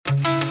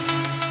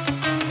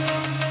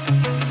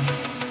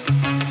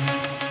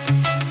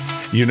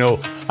You know,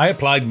 I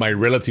applied my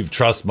relative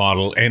trust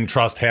model and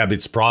trust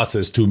habits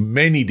process to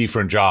many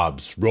different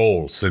jobs,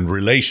 roles, and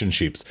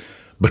relationships,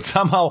 but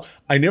somehow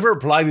I never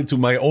applied it to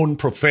my own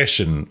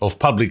profession of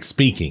public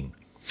speaking.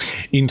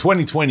 In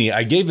 2020,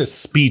 I gave a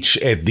speech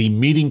at the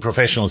Meeting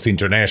Professionals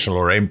International,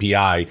 or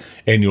MPI,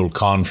 annual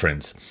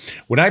conference.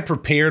 When I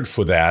prepared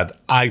for that,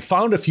 I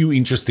found a few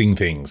interesting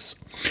things.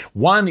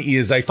 One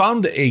is I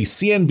found a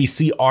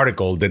CNBC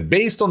article that,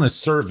 based on a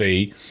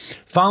survey,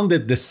 found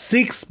that the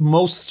sixth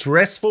most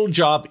stressful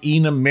job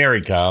in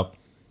America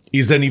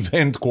is an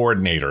event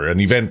coordinator, an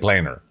event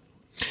planner.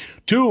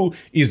 Two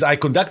is I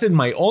conducted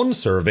my own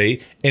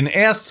survey and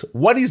asked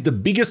what is the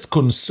biggest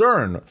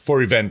concern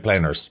for event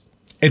planners.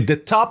 At the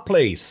top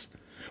place,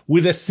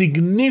 with a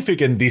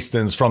significant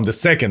distance from the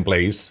second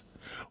place,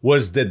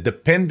 was the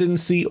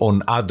dependency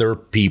on other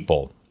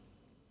people.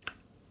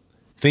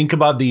 Think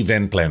about the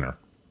event planner.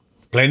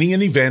 Planning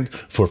an event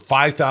for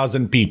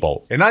 5,000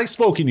 people. And I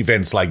spoke in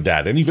events like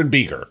that, and even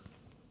bigger.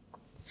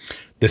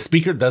 The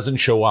speaker doesn't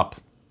show up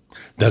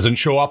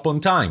on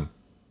time,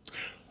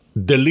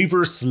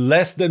 delivers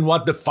less than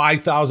what the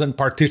 5,000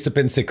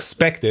 participants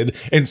expected.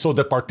 And so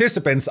the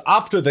participants,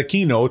 after the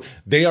keynote,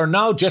 they are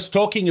now just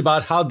talking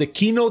about how the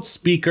keynote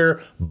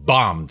speaker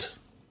bombed.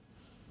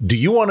 Do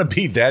you want to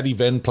be that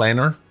event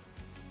planner?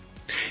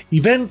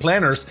 Event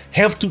planners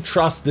have to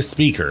trust the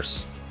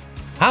speakers.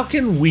 How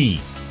can we,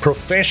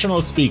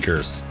 professional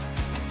speakers,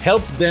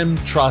 help them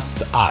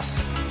trust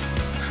us?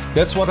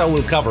 That's what I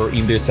will cover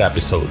in this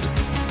episode,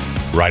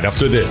 right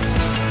after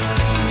this.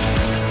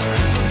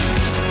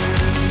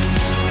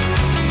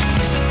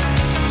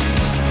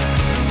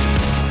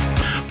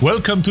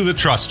 Welcome to The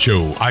Trust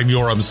Show. I'm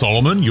Yoram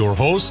Solomon, your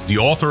host, the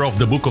author of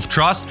the Book of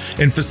Trust,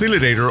 and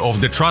facilitator of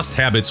the Trust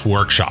Habits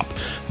Workshop.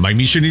 My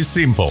mission is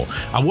simple.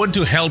 I want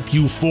to help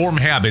you form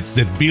habits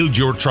that build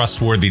your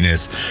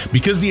trustworthiness,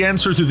 because the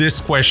answer to this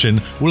question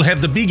will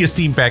have the biggest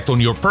impact on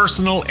your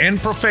personal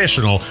and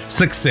professional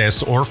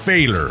success or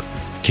failure.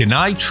 Can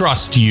I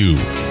trust you?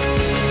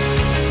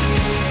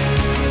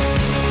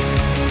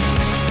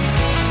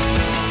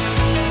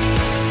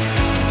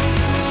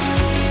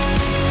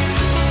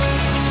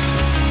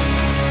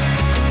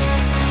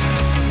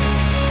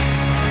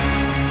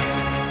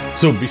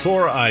 So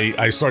before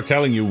I start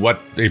telling you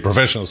what a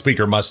professional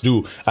speaker must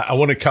do, I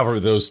want to cover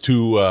those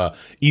two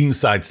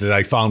insights that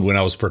I found when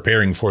I was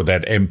preparing for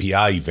that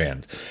MPI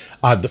event.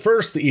 The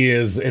first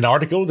is an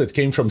article that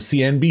came from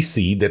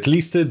CNBC that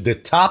listed the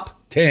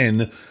top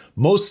 10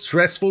 most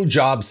stressful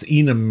jobs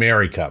in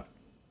America.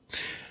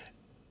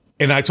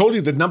 And I told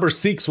you that number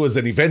 6 was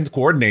an event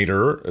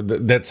coordinator.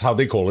 That's how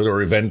they call it,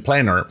 or event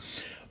planner.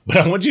 But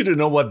I want you to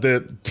know what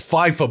the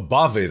 5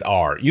 above it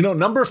are. You know,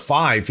 number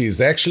 5 is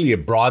actually a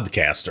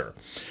broadcaster,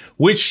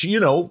 which,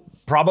 you know,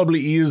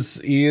 probably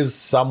is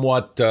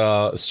somewhat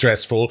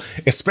stressful,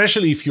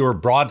 especially if you're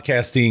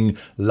broadcasting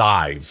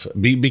live.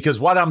 Because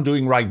what I'm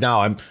doing right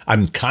now,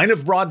 I'm kind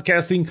of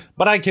broadcasting,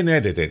 but I can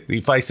edit it.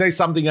 If I say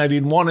something I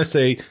didn't want to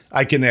say,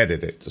 I can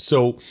edit it.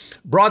 So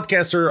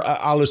broadcaster,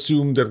 I'll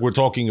assume that we're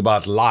talking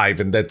about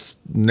live, and that's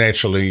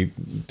naturally,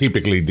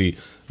 typically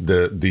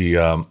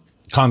the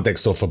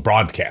context of a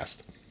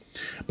broadcast.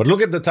 But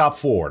look at the top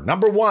 4.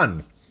 Number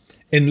 1,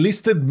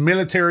 enlisted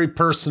military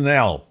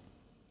personnel.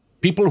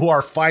 People who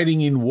are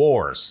fighting in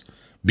wars,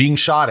 being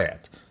shot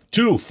at.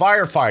 2,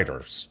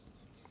 firefighters.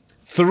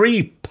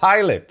 3,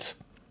 pilot.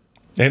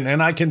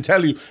 And I can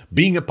tell you,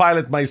 being a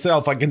pilot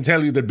myself, I can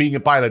tell you that being a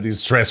pilot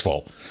is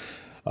stressful.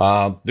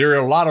 There are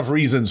a lot of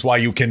reasons why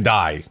you can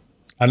die,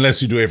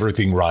 unless you do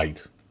everything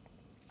right.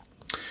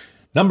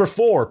 Number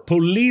 4,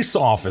 police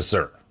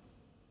officer.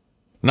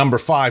 Number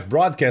 5,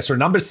 broadcaster.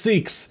 Number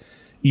 6,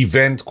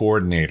 event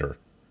coordinator.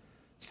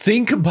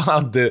 Think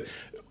about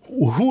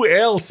who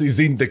else is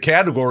in the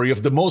category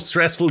of the most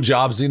stressful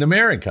jobs in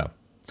America.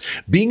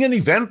 Being an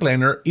event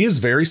planner is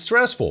very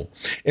stressful.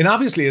 And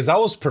obviously, as I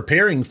was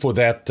preparing for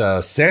that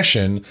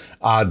session,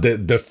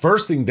 the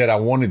first thing that I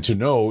wanted to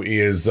know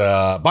is,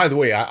 by the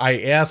way, I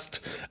asked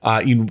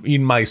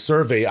in my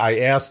survey, I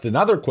asked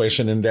another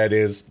question, and that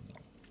is,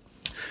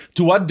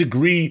 to what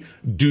degree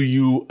do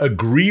you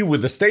agree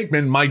with the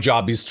statement, my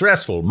job is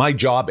stressful? My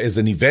job as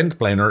an event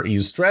planner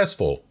is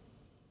stressful.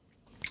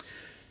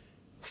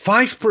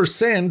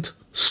 5%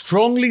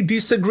 strongly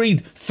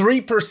disagreed.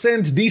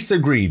 3%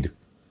 disagreed.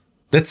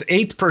 That's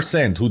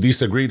 8% who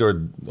disagreed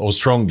or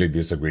strongly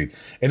disagreed.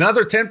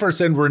 Another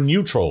 10% were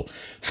neutral.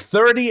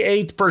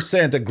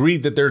 38%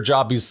 agreed that their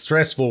job is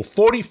stressful.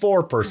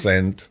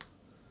 44%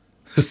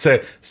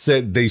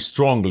 said they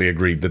strongly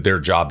agreed that their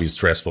job is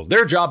stressful.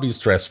 Their job is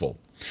stressful.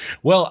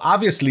 Well,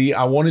 obviously,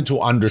 I wanted to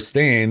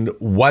understand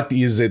what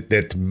is it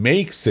that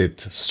makes it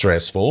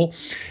stressful.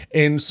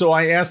 And so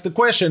I asked the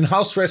question,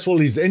 how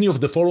stressful is any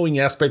of the following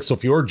aspects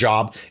of your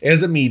job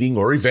as a meeting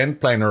or event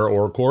planner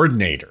or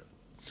coordinator?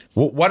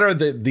 What are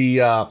the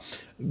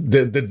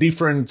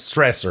different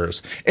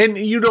stressors? And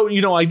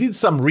I did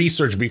some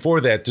research before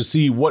that to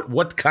see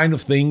what kind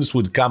of things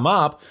would come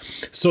up,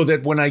 so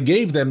that when I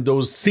gave them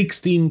those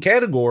 16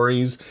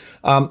 categories,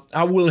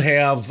 I will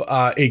have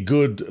a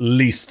good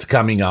list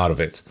coming out of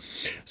it.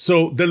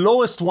 So the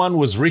lowest one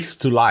was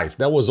risk to life.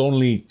 That was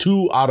only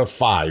 2 out of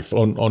 5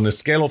 on a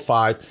scale of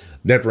 5.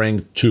 That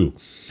ranked 2.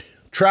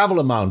 Travel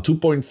amount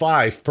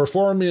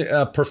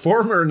 2.5,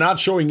 performer not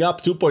showing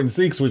up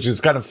 2.6, which is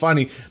kind of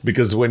funny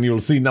because when you'll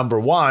see number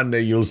 1,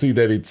 you'll see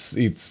that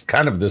it's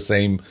kind of the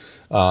same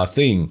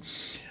thing.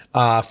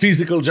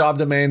 Physical job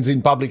demands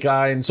in public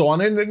eye and so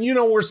on, and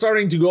we're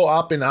starting to go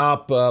up and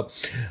up.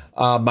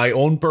 My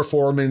own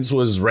performance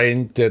was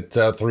ranked at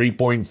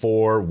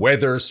 3.4.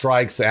 Weather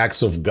strikes,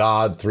 acts of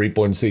God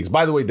 3.6.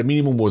 By the way, the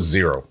minimum was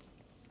 0.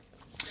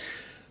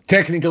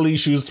 Technical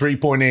issues,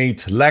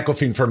 3.8. Lack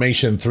of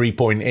information,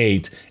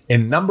 3.8.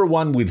 And number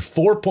 1 with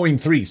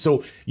 4.3.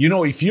 So,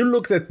 if you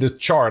looked at the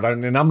chart,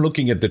 and I'm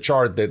looking at the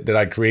chart that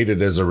I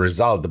created as a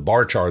result, the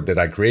bar chart that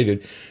I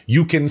created,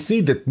 you can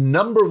see that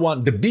number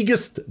 1, the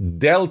biggest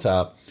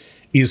delta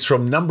is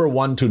from number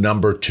 1 to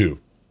number 2.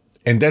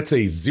 And that's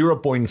a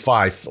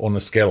 0.5 on a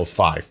scale of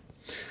 5.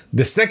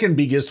 The second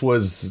biggest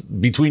was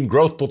between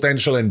growth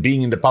potential and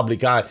being in the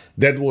public eye.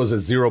 That was a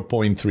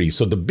 0.3.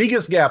 So the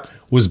biggest gap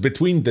was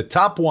between the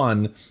top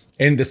one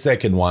and the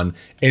second one.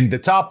 And the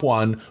top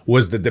one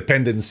was the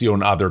dependency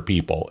on other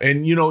people.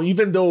 And,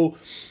 even though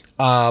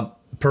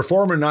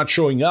performer not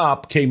showing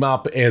up came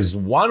up as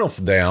one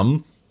of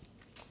them,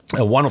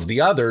 one of the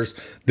others,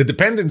 the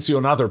dependency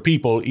on other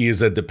people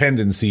is a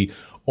dependency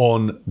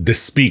on the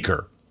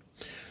speaker.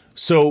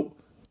 So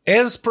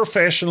as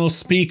professional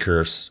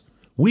speakers,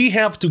 we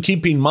have to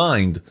keep in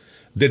mind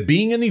that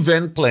being an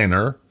event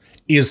planner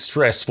is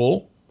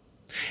stressful,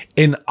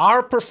 and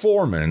our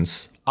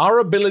performance, our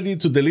ability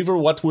to deliver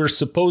what we're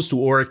supposed to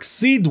or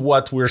exceed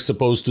what we're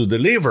supposed to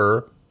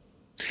deliver,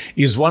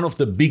 is one of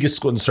the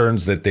biggest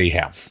concerns that they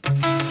have.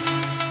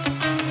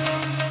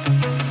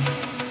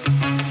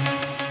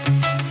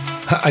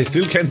 I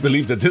still can't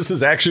believe that this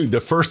is actually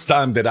the first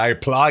time that I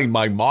apply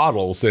my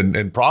models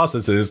and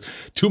processes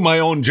to my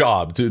own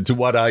job, to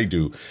what I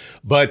do.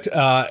 But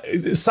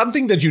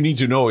something that you need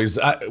to know is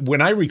when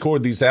I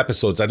record these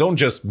episodes, I don't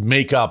just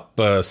make up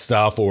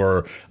stuff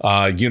or,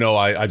 I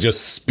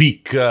just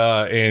speak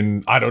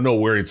and I don't know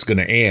where it's going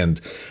to end.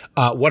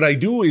 What I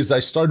do is I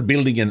start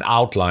building an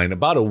outline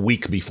about a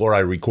week before I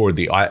record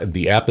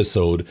the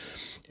episode,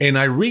 and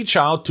I reach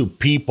out to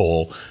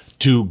people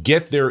to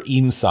get their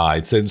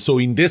insights. And so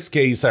in this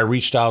case, I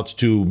reached out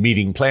to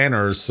meeting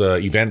planners,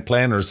 event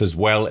planners, as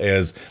well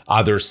as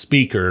other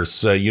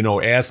speakers,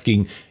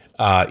 asking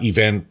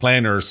event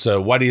planners,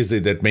 what is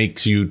it that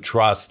makes you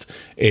trust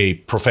a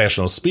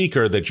professional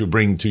speaker that you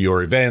bring to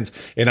your events?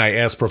 And I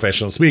ask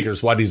professional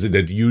speakers, what is it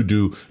that you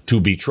do to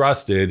be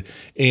trusted?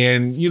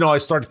 And, I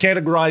start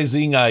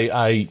categorizing.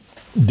 I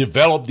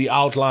develop the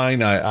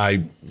outline.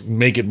 I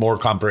make it more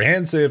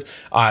comprehensive.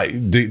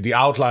 The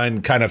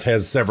outline kind of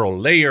has several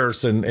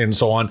layers and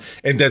so on.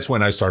 And that's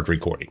when I start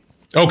recording.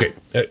 Okay,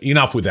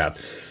 enough with that.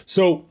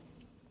 So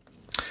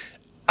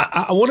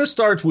I want to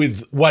start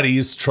with what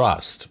is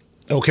trust.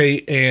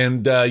 Okay,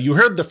 and you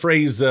heard the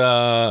phrase,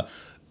 no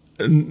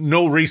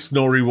risk,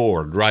 no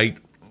reward, right?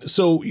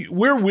 So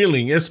we're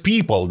willing as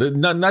people,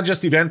 not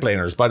just event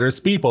planners, but as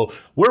people,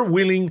 we're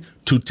willing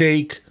to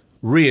take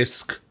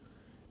risk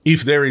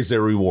if there is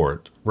a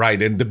reward,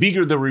 right? And the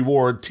bigger the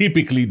reward,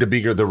 typically the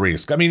bigger the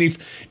risk. I mean,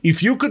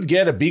 if you could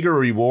get a bigger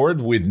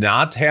reward with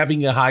not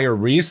having a higher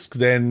risk,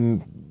 then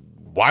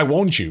why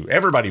won't you?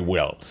 Everybody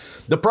will.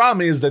 The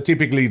problem is that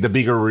typically the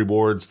bigger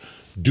rewards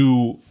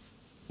do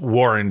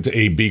warrant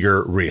a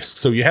bigger risk.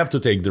 So you have to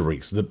take the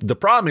risk. The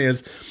problem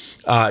is,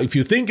 if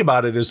you think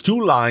about it as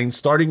 2 lines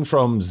starting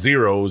from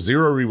zero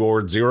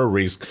reward, 0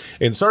 risk,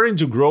 and starting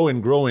to grow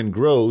and grow and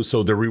grow.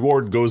 So the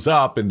reward goes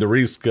up and the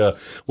risk,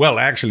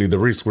 actually the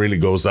risk really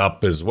goes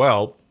up as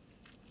well.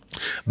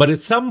 But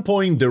at some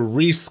point, the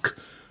risk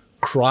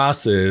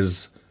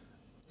crosses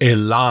a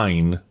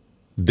line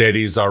that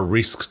is our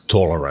risk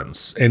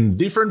tolerance. And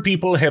different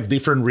people have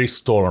different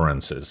risk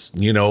tolerances.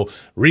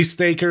 Risk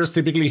takers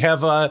typically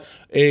have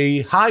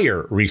a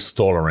higher risk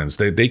tolerance.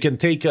 They can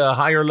take a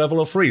higher level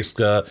of risk.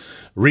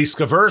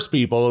 Risk-averse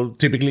people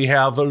typically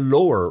have a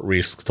lower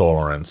risk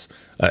tolerance.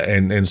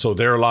 And so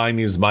their line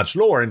is much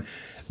lower. And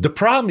the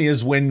problem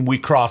is when we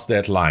cross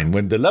that line,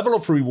 when the level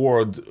of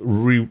reward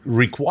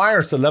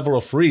requires a level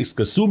of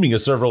risk, assuming a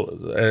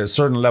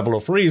certain level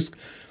of risk,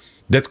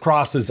 that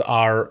crosses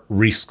our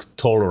risk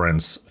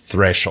tolerance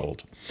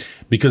threshold.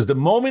 Because the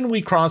moment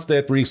we cross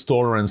that risk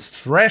tolerance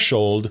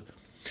threshold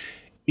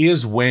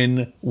is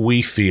when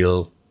we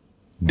feel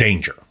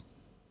danger.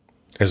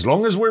 As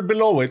long as we're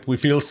below it, we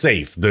feel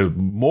safe. The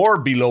more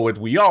below it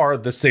we are,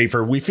 the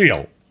safer we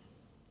feel.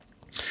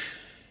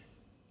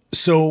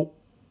 So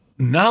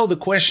now the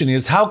question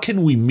is, how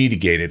can we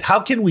mitigate it? How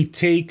can we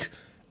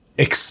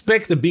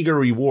expect a bigger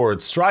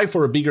reward, strive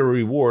for a bigger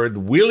reward,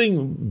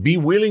 be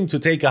willing to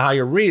take a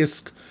higher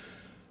risk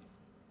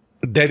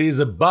that is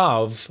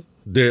above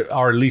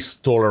our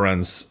least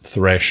tolerance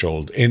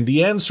threshold? And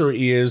the answer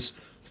is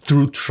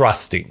through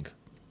trusting.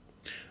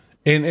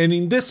 And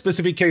in this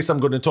specific case, I'm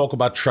going to talk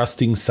about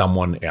trusting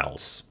someone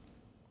else.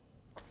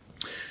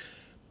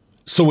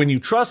 So when you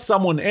trust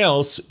someone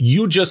else,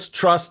 you just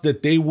trust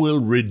that they will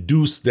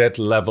reduce that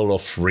level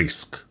of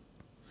risk.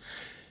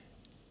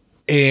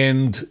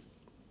 And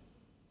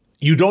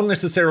you don't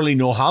necessarily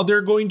know how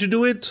they're going to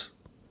do it.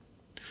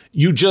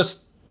 You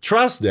just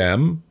trust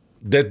them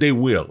that they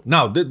will.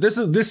 Now,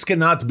 this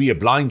cannot be a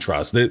blind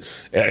trust.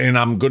 And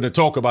I'm going to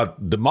talk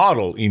about the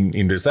model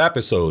in this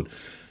episode.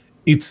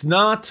 It's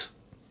not.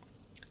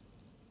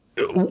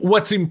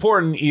 What's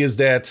important is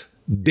that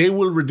they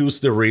will reduce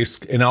the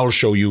risk, and I'll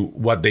show you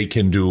what they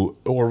can do,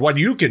 or what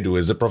you can do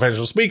as a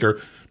professional speaker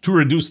to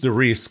reduce the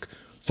risk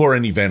for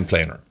an event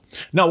planner.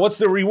 Now, what's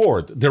the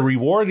reward? The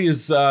reward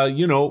is,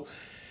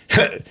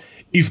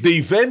 if the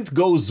event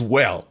goes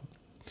well,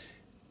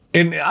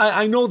 and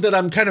I know that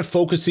I'm kind of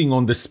focusing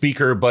on the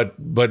speaker,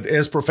 but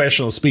as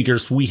professional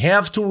speakers, we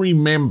have to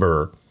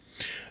remember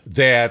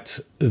that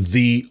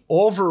the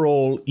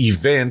overall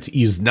event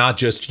is not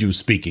just you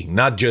speaking,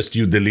 not just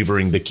you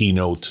delivering the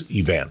keynote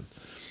event.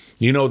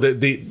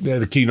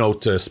 The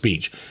keynote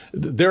speech.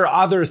 There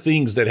are other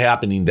things that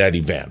happen in that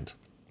event.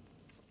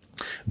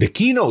 The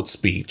keynote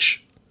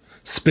speech,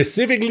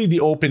 specifically the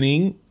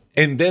opening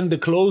and then the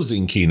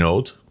closing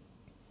keynote,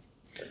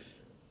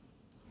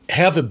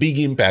 have a big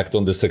impact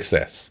on the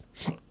success.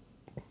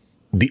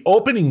 The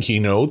opening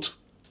keynote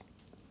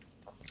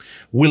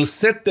will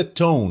set the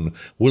tone,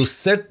 will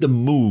set the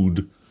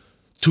mood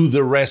to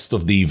the rest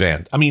of the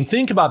event. I mean,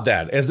 think about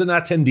that. As an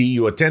attendee,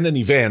 you attend an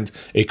event,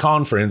 a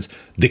conference,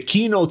 the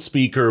keynote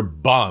speaker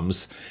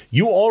bombs.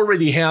 You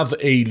already have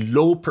a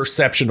low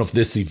perception of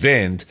this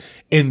event,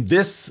 and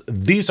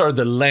these are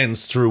the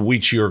lens through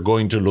which you're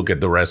going to look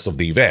at the rest of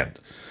the event.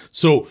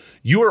 So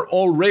you're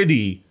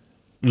already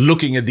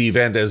looking at the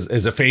event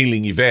as a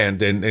failing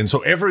event, and so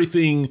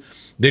everything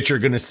that you're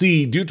going to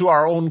see due to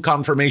our own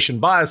confirmation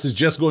bias is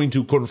just going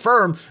to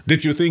confirm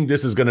that you think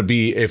this is going to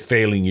be a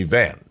failing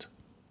event.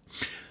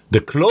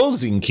 The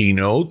closing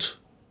keynote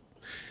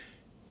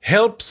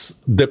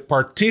helps the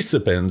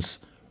participants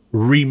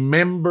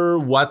remember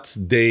what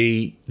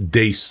they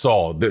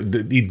saw.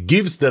 It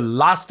gives the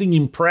lasting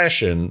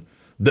impression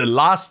of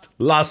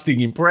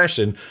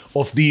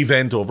the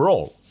event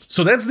overall.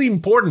 So that's the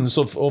importance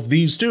of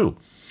these two.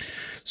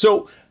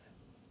 So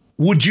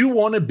would you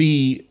want to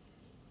be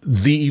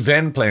the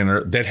event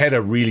planner that had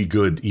a really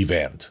good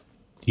event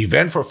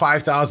for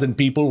 5,000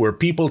 people, where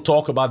people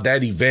talk about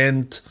that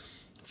event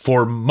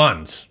for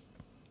months?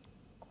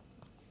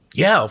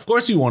 Yeah, of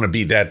course you want to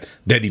be that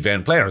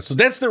event planner. So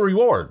that's the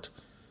reward.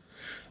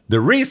 The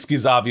risk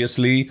is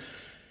obviously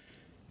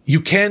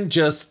you can't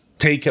just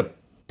take a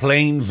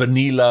plain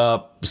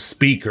vanilla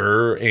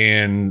speaker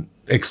and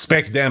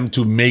expect them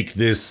to make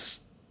this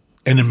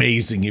an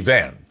amazing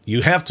event.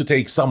 You have to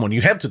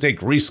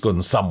take risk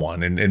on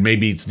someone, and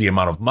maybe it's the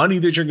amount of money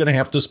that you're going to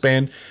have to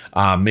spend.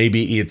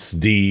 Maybe it's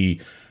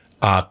the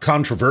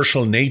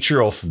controversial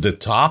nature of the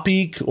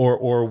topic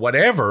or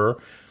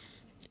whatever.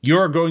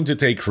 You're going to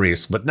take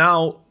risk, but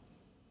now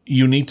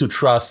you need to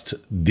trust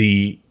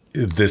the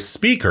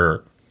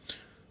speaker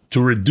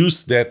to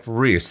reduce that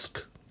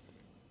risk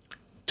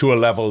to a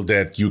level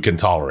that you can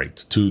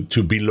tolerate,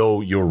 to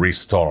below your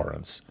risk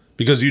tolerance,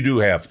 because you do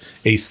have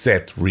a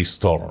set risk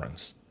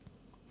tolerance.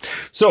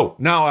 So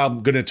now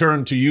I'm going to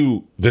turn to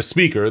you, the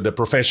speaker, the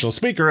professional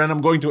speaker, and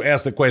I'm going to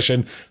ask the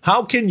question,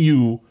 how can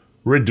you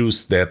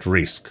reduce that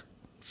risk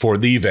for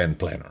the event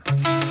planner?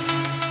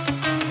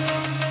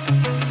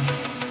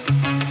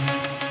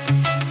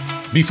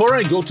 Before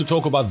I go to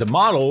talk about the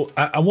model,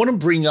 I want to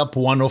bring up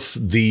one of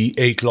the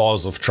 8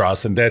 laws of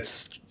trust, and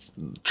that's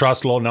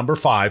trust law number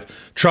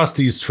 5. Trust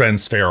is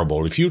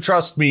transferable. If you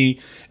trust me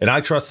and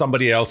I trust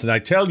somebody else and I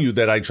tell you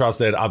that I trust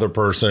that other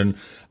person,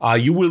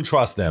 you will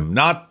trust them.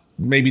 Not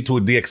maybe to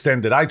the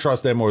extent that I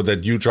trust them or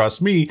that you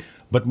trust me,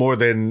 but more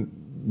than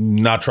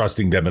not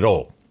trusting them at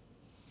all.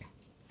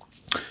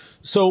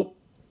 So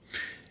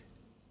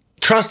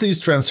trust is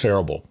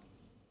transferable,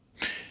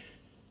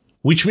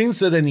 which means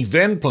that an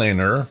event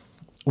planner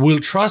will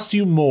trust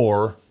you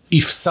more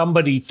if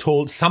somebody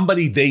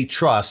they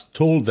trust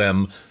told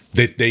them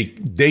that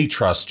they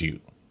trust you,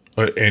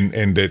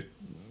 and that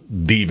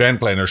the event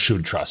planner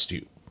should trust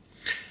you.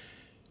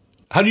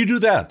 How do you do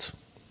that?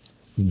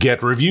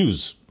 Get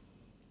reviews.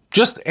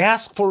 Just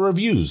ask for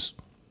reviews.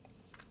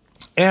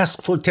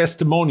 Ask for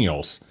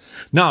testimonials.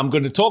 Now, I'm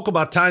going to talk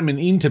about time and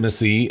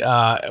intimacy.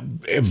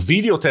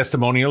 Video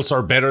testimonials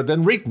are better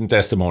than written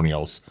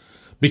testimonials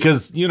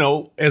because,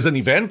 as an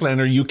event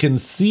planner, you can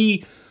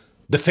see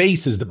the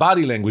faces, the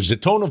body language, the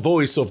tone of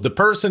voice of the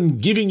person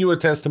giving you a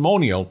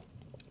testimonial.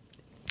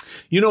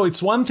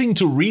 It's one thing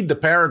to read the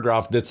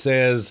paragraph that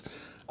says,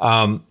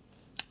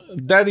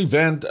 that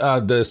event,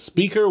 the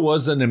speaker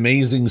was an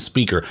amazing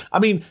speaker. I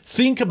mean,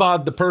 think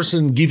about the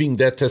person giving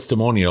that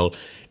testimonial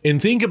and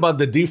think about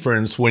the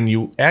difference when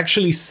you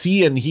actually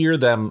see and hear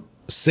them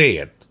say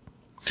it.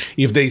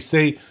 If they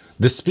say,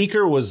 The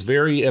speaker was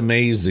very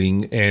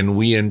amazing, and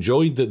we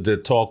enjoyed the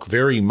talk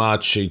very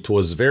much. It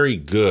was very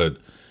good.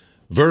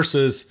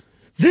 Versus,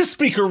 this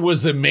speaker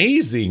was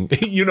amazing.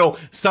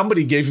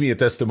 Somebody gave me a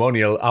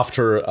testimonial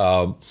after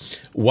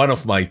one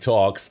of my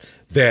talks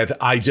that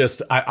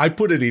I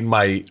put it in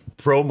my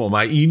promo,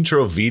 my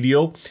intro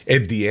video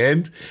at the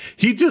end.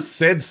 He just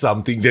said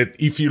something that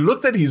if you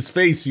looked at his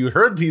face, you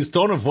heard his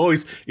tone of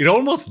voice, it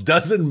almost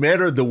doesn't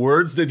matter the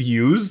words that he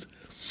used.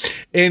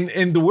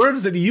 And the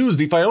words that he used,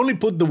 if I only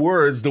put the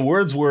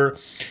words were,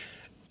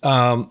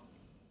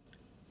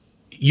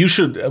 you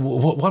should,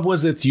 what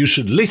was it? You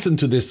should listen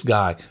to this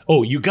guy.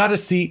 Oh, you gotta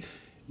see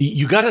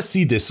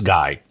this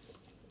guy.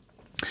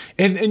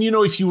 And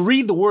if you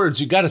read the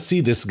words, you gotta see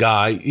this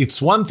guy,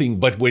 it's one thing,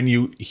 but when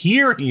you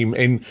hear him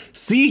and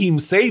see him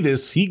say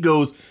this, he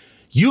goes,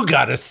 you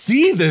gotta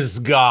see this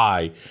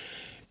guy.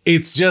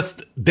 It's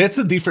just, that's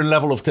a different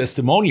level of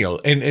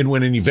testimonial. And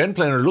when an event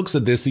planner looks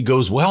at this, he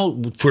goes,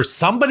 well, for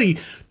somebody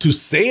to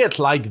say it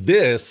like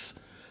this,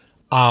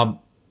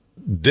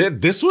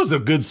 this was a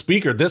good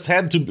speaker. This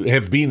had to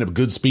have been a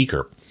good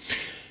speaker.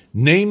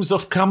 Names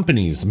of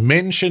companies,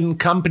 mention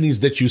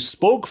companies that you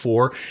spoke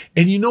for.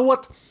 And you know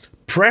what?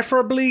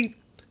 Preferably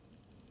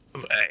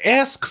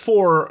ask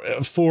for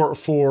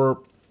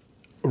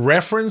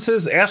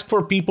references, ask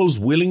for people's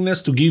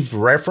willingness to give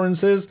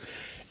references.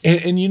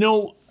 And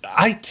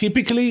I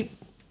typically,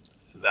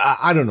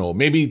 I don't know,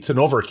 maybe it's an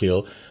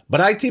overkill, but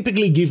I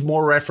typically give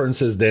more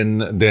references than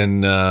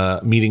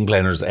meeting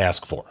planners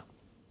ask for.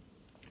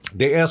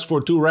 They ask for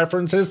 2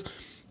 references,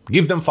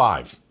 give them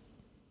 5.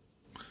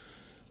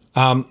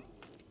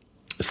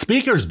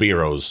 Speakers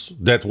bureaus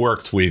that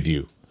worked with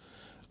you.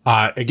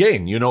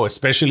 Again,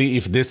 especially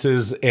if this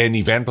is an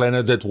event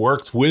planner that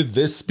worked with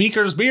this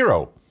speakers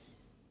bureau.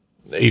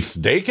 If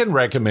they can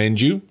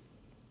recommend you.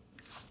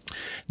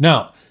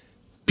 Now,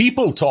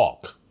 people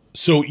talk.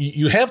 So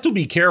you have to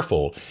be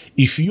careful.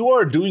 If you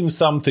are doing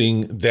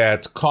something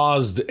that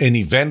caused an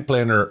event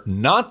planner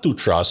not to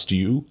trust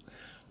you,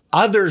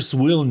 others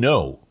will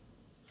know.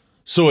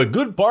 So a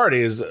good part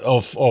is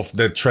of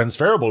the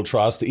transferable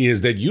trust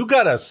is that you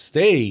gotta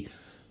stay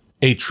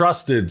a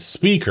trusted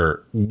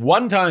speaker.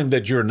 One time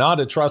that you're not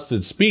a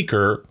trusted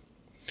speaker,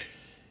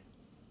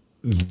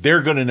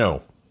 they're gonna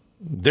know.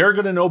 They're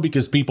going to know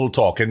because people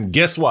talk. And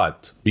guess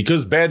what?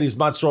 Because bad is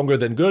much stronger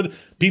than good,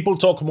 people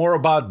talk more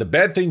about the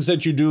bad things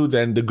that you do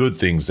than the good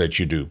things that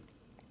you do.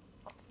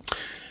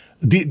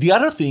 The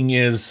other thing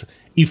is,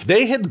 if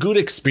they had good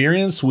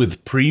experience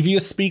with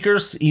previous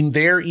speakers in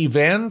their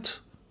event,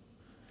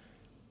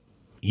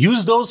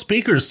 use those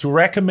speakers to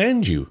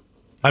recommend you.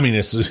 I mean,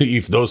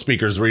 if those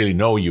speakers really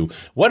know you.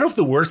 One of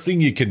the worst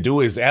things you can do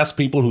is ask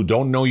people who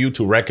don't know you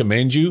to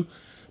recommend you,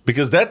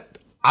 because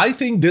I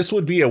think this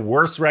would be a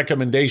worse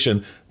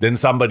recommendation than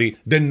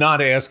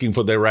not asking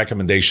for their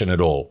recommendation at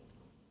all.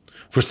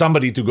 For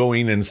somebody to go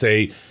in and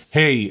say,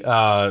 hey,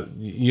 Yoram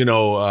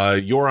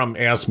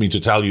asked me to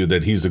tell you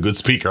that he's a good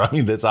speaker. I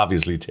mean, that's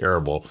obviously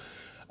terrible.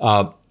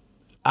 I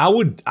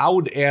would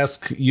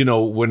ask,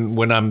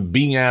 when I'm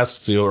being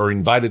asked or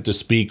invited to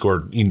speak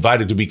or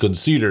invited to be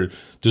considered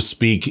to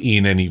speak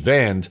in an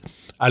event,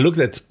 I looked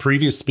at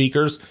previous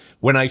speakers.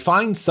 When I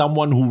find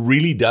someone who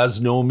really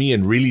does know me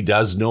and really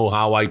does know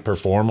how I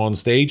perform on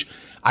stage,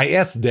 I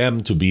ask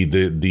them to be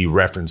the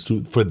reference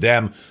for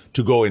them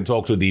to go and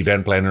talk to the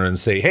event planner and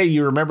say, hey,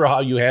 you remember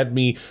how you had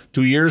me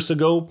 2 years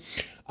ago?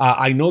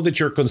 I know that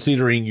you're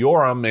considering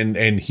Yoram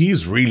and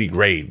he's really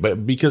great.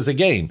 But because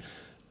again,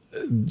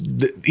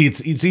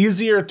 it's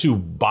easier to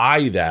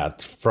buy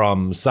that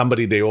from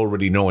somebody they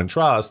already know and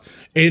trust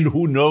and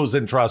who knows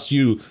and trusts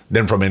you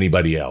than from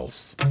anybody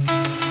else.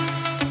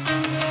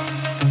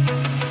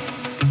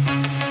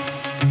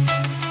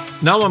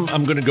 Now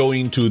I'm going to go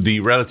into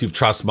the relative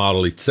trust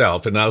model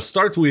itself, and I'll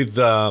start with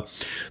the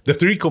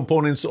 3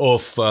 components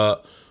of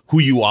who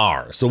you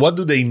are. So what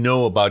do they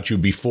know about you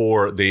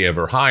before they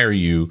ever hire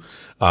you,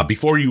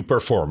 before you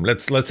perform?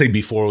 Let's say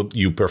before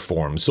you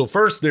perform. So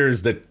first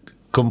there's the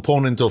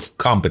component of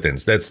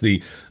competence. That's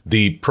the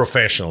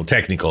professional,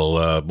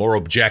 technical, more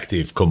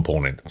objective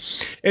component.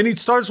 And it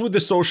starts with the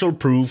social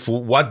proof.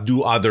 What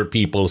do other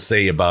people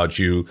say about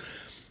you?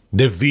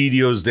 The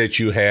videos that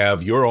you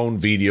have, your own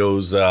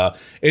videos,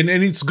 and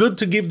it's good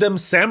to give them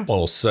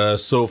samples,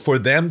 so for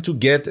them to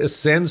get a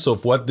sense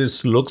of what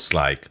this looks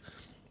like.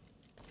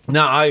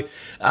 Now,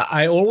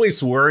 I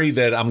always worry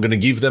that I'm going to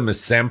give them a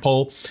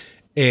sample,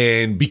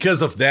 and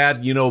because of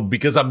that,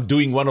 because I'm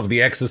doing one of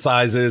the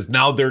exercises,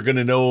 now they're going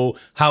to know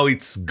how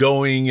it's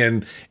going,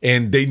 and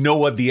they know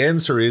what the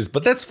answer is,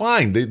 but that's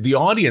fine. The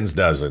audience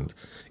doesn't.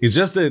 It's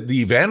just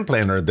the event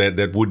planner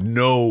that would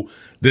know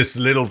this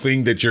little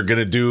thing that you're going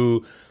to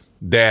do,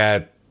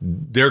 that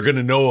they're going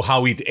to know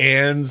how it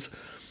ends.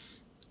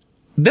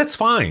 That's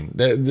fine.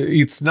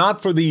 It's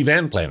not for the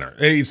event planner.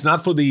 It's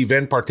not for the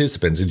event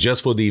participants. It's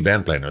just for the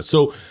event planner.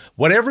 So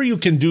whatever you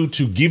can do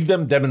to give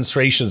them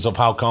demonstrations of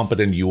how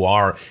competent you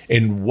are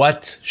and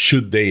what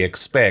should they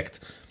expect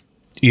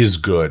is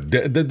good.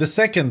 The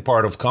second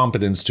part of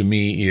competence to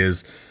me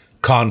is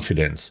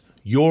confidence.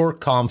 your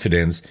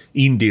confidence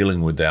in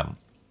dealing with them.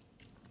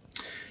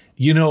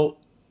 You know,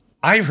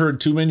 I've heard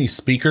too many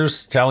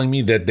speakers telling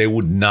me that they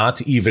would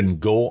not even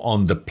go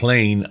on the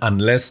plane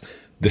unless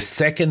the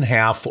second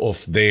half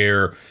of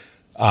their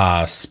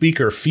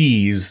speaker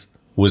fees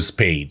was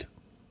paid.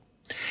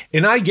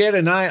 And I get,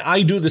 and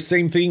I do the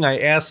same thing.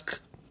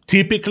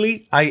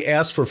 Typically, I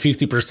ask for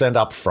 50%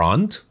 up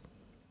front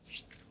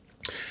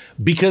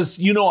because,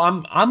 you know,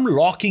 I'm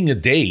locking a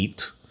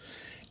date.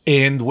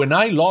 And when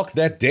I lock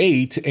that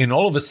date and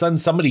all of a sudden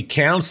somebody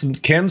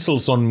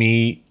cancels on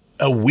me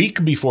a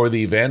week before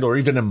the event, or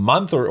even a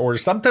month, or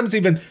sometimes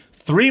even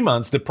 3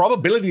 months, the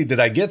probability that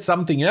I get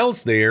something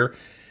else there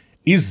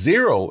is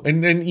zero.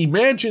 And then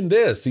imagine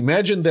this.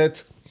 Imagine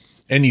that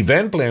an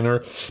event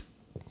planner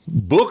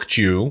booked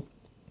you,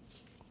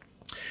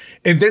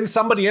 and then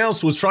somebody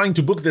else was trying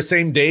to book the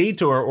same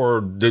date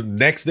or the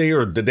next day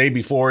or the day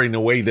before in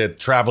a way that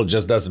travel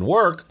just doesn't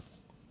work.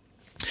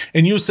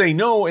 And you say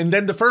no, and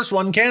then the first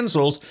one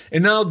cancels,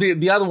 and now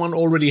the other one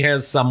already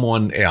has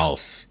someone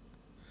else.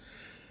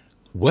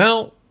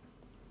 Well,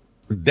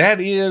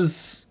 that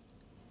is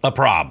a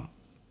problem.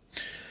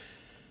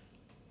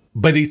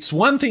 But it's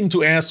one thing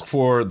to ask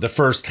for the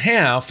first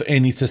half,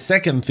 and it's a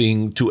second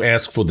thing to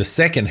ask for the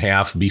second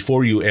half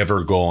before you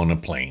ever go on a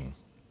plane.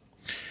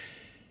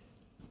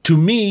 To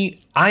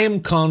me, I am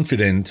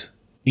confident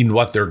in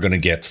what they're going to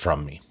get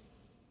from me.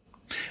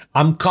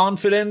 I'm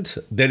confident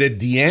that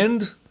at the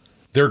end,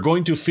 they're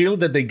going to feel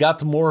that they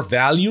got more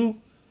value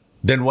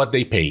than what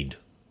they paid.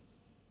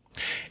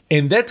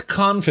 And that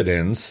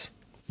confidence,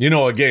 you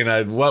know, again,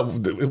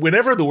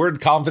 whenever the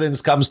word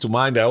confidence comes to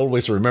mind, I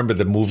always remember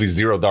the movie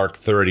Zero Dark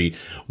 30,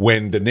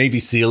 when the Navy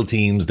SEAL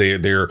teams,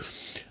 they're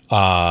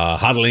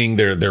huddling,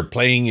 they're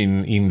playing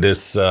in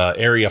this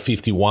Area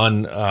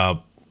 51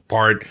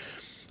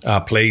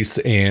 place,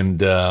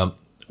 and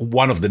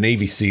one of the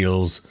Navy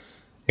SEALs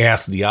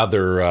asked the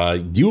other,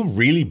 "Do you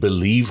really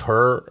believe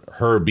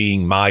her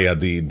being Maya,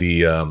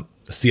 the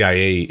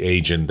CIA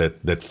agent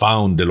that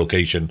found the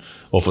location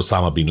of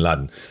Osama bin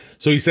Laden?"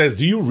 So he says,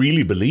 "Do you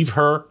really believe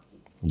her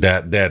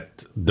that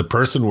the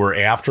person we're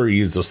after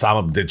is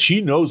Osama, that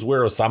she knows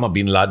where Osama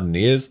bin Laden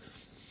is?"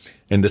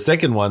 And the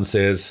second one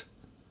says,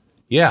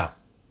 "Yeah."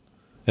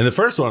 And the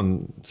first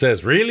one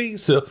says, "Really?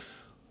 So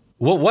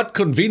what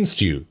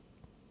convinced you?"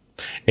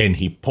 And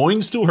he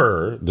points to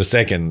her, the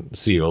second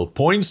SEAL,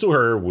 points to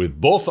her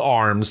with both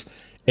arms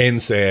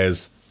and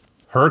says,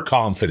 "Her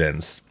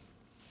confidence."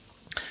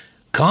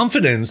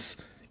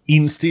 Confidence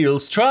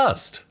instills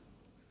trust.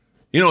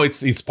 You know,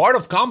 it's part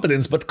of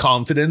competence, but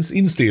confidence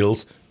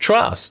instills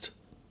trust.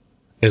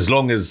 As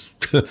long as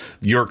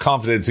your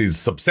confidence is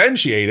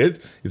substantiated,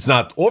 it's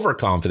not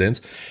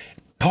overconfidence.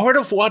 Part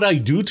of what I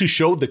do to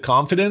show the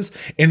confidence,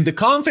 and the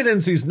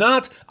confidence is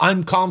not,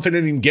 I'm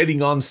confident in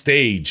getting on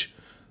stage.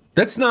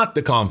 That's not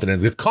the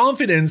confidence. The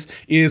confidence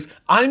is,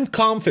 I'm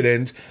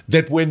confident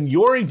that when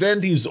your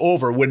event is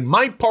over, when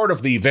my part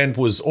of the event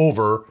was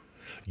over,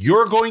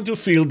 you're going to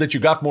feel that you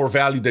got more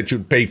value that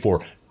you'd pay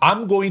for.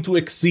 I'm going to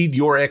exceed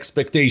your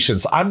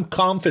expectations. I'm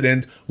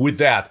confident with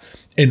that.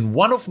 And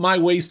one of my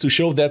ways to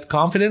show that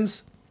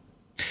confidence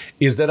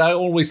is that I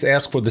always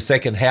ask for the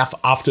second half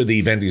after the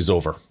event is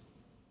over.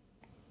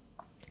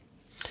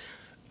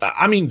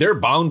 I mean, they're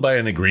bound by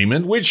an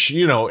agreement, which,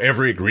 you know,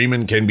 every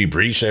agreement can be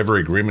breached, every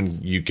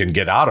agreement you can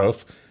get out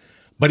of.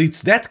 But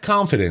it's that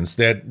confidence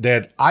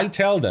that I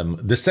tell them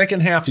the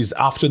second half is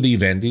after the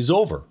event is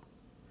over.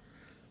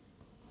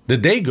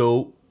 That they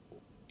go,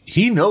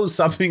 he knows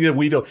something that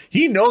we don't.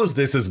 He knows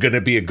this is going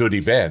to be a good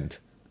event.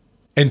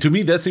 And to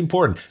me, that's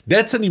important.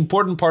 That's an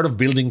important part of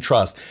building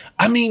trust.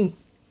 I mean,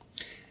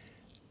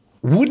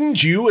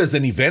 wouldn't you as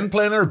an event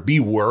planner be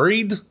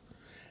worried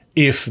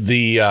if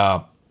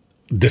the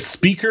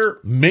speaker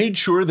made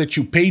sure that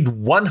you paid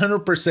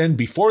 100%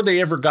 before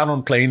they ever got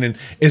on plane, and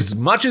as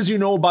much as you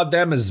know about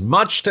them, as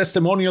much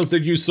testimonials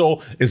that you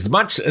saw,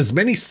 as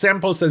many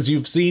samples as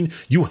you've seen,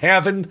 you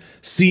haven't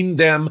seen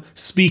them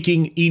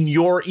speaking in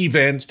your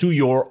event to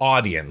your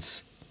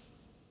audience.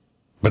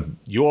 But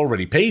you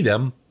already pay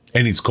them,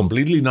 and it's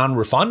completely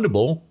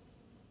non-refundable.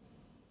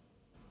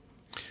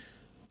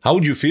 How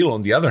would you feel,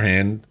 on the other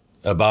hand,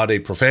 about a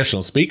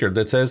professional speaker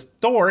that says,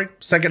 don't worry,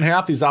 second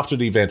half is after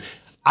the event?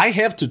 I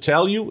have to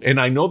tell you, and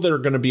I know there are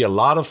going to be a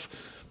lot of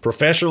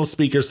professional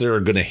speakers that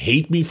are going to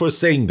hate me for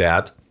saying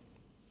that,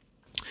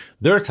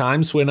 there are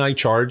times when I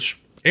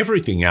charge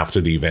everything after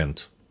the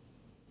event.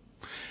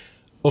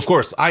 Of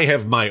course, I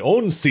have my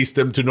own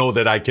system to know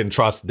that I can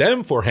trust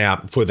them for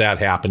that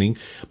happening.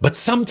 But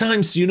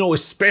sometimes, you know,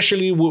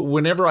 especially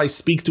whenever I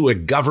speak to a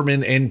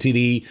government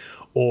entity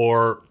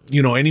or,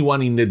 you know,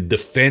 anyone in the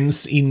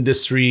defense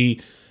industry,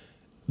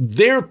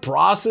 their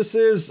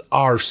processes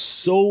are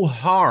so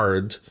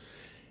hard.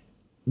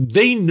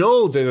 They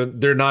know that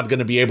they're not going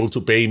to be able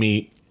to pay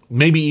me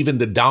maybe even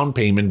the down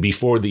payment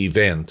before the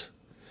event.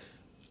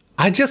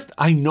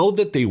 I know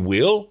that they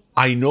will.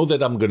 I know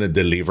that I'm going to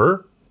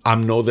deliver. I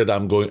know that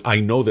I'm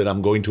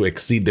going to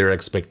exceed their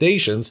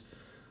expectations.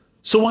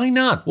 So why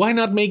not? Why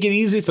not make it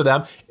easy for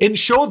them and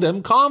show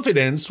them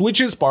confidence,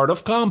 which is part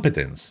of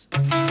competence?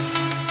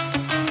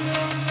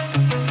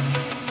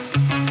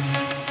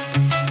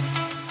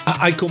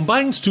 I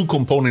combined two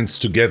components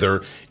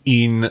together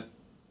in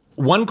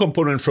one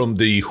component from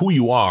the who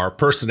you are,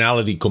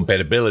 personality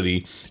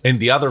compatibility, and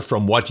the other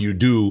from what you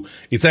do.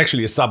 It's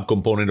actually a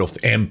subcomponent of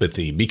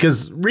empathy,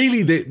 because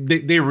really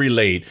they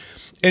relate.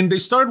 And they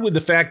start with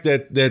the fact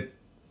that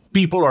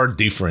people are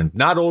different.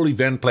 Not all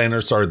event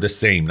planners are the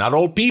same. Not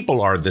all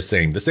people are the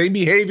same. The same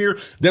behavior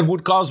that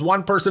would cause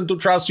one person to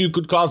trust you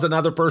could cause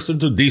another person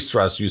to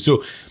distrust you.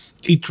 So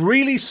it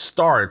really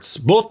starts,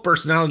 both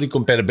personality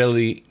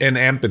compatibility and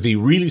empathy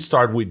really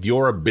start with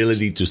your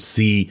ability to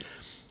see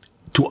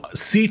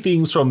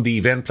things from the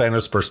event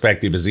planner's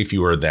perspective as if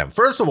you were them.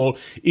 First of all,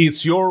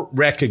 it's your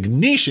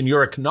recognition,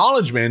 your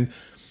acknowledgement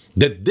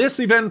that this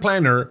event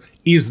planner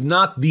is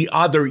not the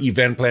other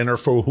event planner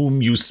for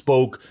whom you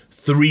spoke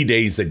 3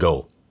 days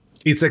ago.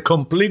 It's a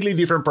completely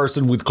different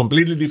person with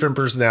completely different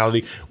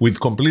personality, with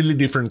completely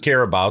different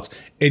careabouts,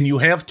 and you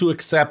have to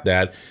accept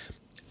that.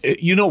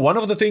 You know, one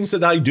of the things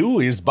that I do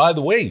is, by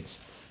the way,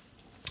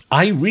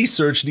 I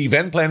research the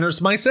event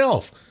planners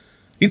myself.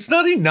 It's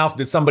not enough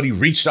that somebody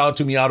reached out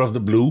to me out of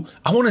the blue.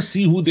 I want to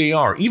see who they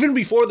are, even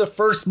before the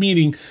first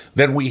meeting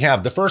that we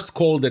have, the first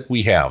call that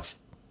we have,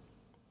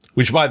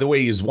 which, by the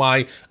way, is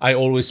why I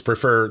always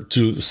prefer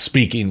to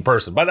speak in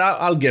person. But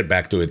I'll get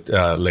back to it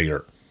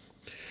later.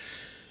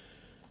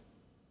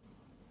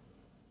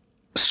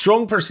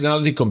 Strong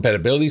personality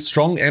compatibility,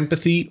 strong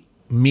empathy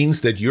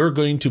means that you're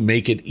going to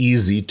make it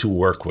easy to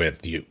work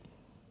with you.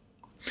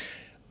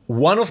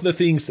 One of the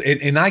things,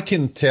 and I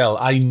can tell,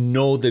 I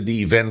know that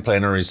the event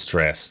planner is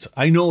stressed.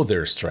 I know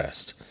they're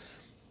stressed.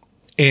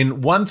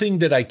 And one thing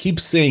that I keep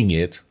saying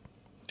it,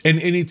 and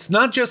it's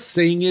not just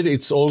saying it,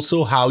 it's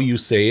also how you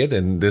say it.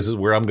 And this is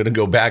where I'm going to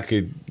go back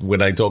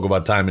when I talk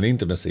about time and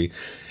intimacy.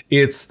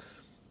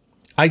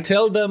 I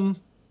tell them,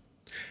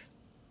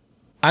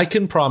 I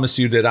can promise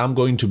you that I'm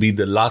going to be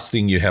the last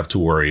thing you have to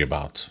worry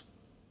about.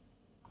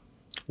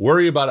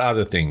 Worry about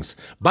other things.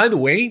 By the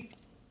way,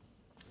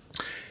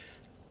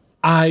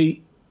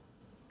 I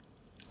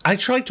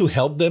try to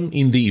help them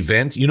in the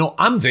event. You know,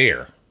 I'm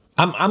there.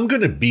 I'm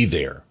going to be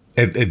there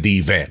at the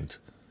event.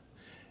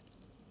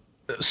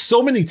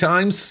 So many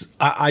times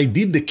I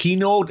did the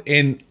keynote,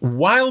 and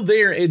while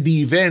they're at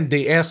the event,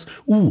 they asked,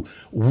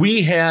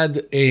 we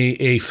had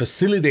a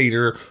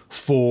facilitator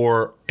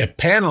for a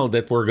panel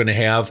that we're going to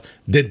have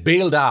that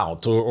bailed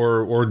out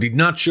or did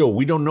not show.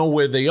 We don't know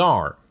where they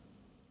are.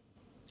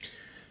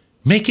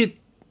 Make it,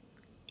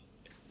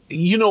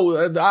 you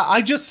know,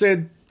 I just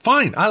said,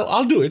 fine,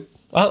 I'll do it.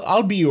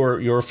 I'll be your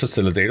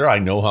facilitator. I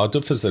know how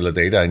to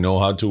facilitate. I know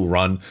how to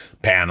run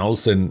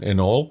panels and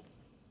all.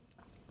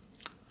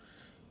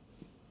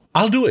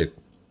 I'll do it.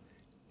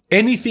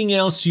 Anything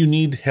else you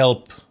need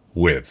help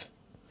with?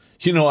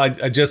 You know, I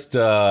just,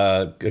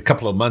 a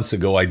couple of months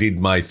ago, I did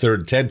my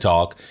third TED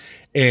Talk.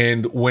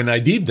 And when I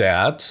did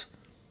that,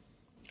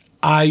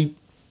 I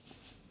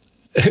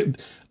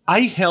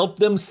helped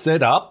them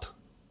set up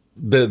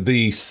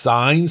the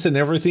signs and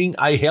everything.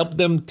 I helped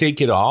them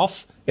take it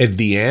off at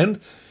the end.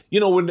 You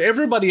know, when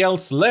everybody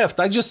else left,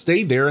 I just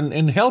stayed there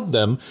and helped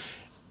them.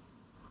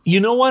 You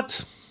know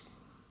what?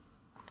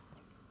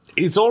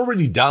 It's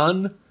already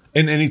done.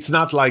 And it's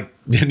not like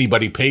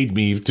anybody paid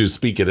me to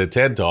speak at a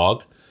TED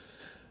Talk.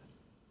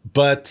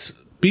 But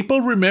people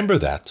remember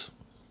that.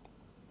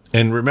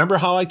 And remember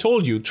how I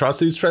told you,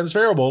 trust is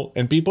transferable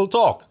and people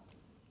talk.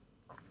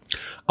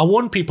 I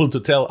want people to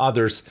tell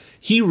others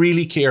he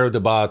really cared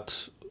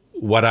about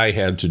what I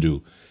had to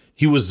do.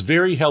 He was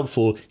very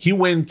helpful. He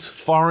went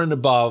far and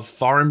above,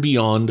 far and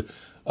beyond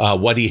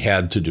what he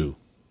had to do.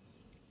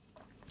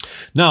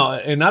 Now,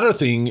 another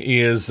thing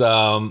is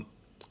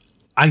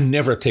I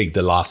never take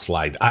the last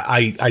flight.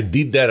 I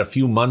did that a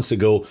few months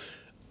ago.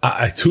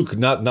 I took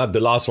not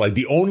the last flight,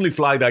 the only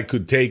flight I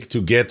could take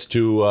to get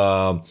to,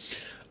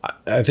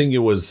 I think it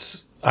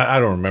was, I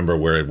don't remember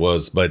where it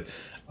was, but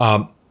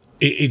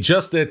it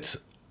just that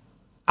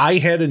I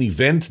had an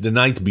event the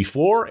night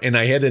before and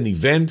I had an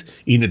event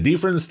in a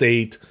different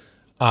state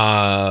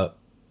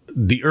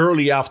the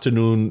early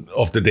afternoon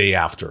of the day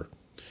after.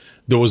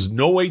 There was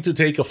no way to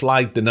take a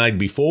flight the night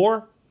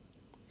before.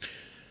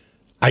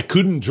 I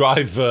couldn't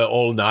drive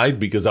all night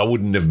because I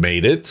wouldn't have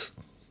made it.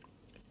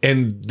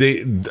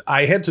 And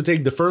I had to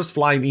take the first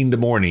flight in the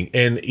morning,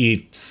 and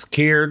it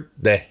scared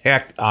the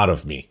heck out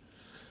of me.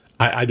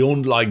 I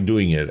don't like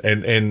doing it.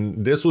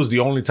 And this was the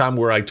only time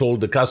where I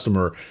told the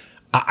customer,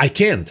 I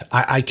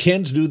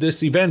can't do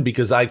this event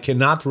because I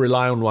cannot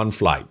rely on one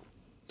flight.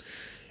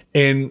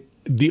 And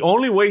the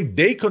only way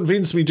they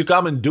convinced me to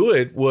come and do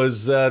it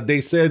was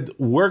they said,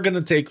 we're going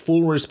to take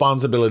full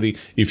responsibility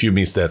if you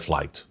miss that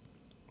flight.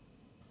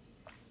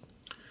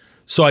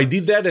 So I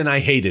did that and I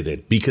hated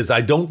it because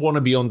I don't want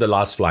to be on the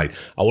last flight.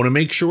 I want to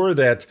make sure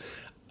that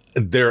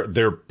there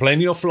are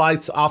plenty of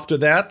flights after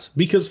that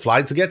because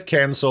flights get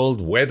canceled,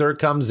 weather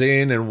comes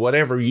in and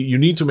whatever. You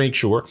need to make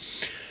sure.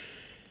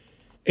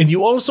 And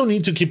you also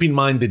need to keep in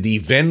mind that the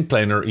event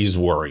planner is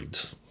worried.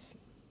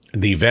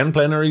 The event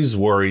planner is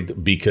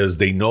worried because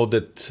they know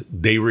that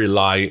they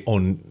rely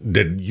on,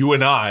 that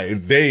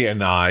they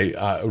and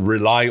I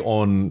rely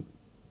on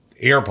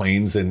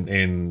airplanes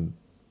and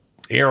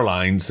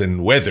airlines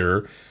and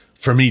weather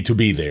for me to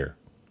be there.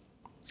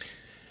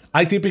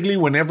 I typically,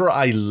 whenever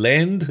I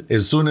land,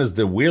 as soon as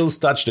the wheels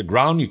touch the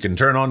ground, you can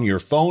turn on your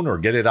phone or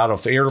get it out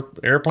of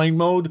airplane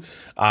mode.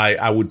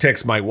 I would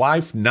text my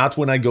wife, not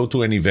when I go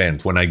to an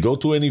event. When I go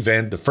to an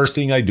event, the first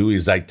thing I do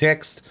is I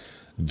text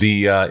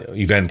the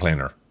event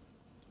planner.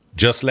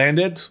 Just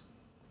landed.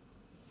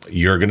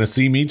 You're going to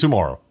see me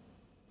tomorrow.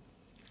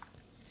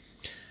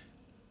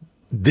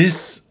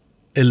 This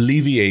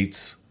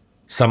alleviates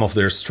some of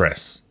their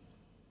stress.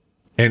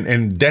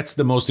 And that's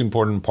the most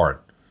important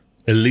part.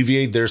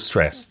 Alleviate their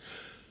stress.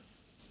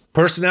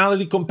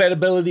 Personality,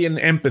 compatibility, and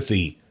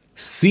empathy.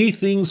 See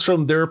things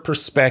from their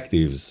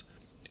perspectives.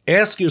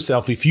 Ask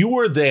yourself, if you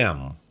were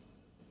them,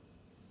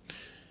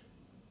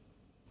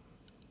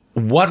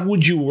 what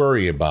would you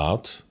worry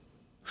about?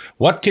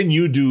 What can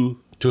you do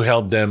to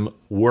help them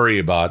worry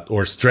about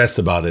or stress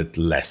about it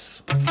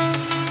less?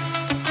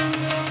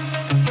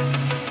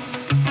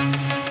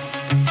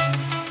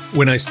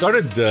 When I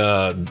started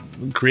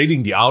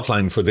creating the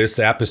outline for this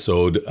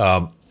episode,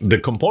 the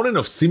component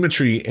of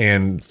symmetry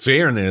and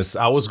fairness,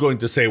 I was going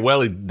to say,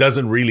 well, it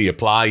doesn't really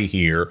apply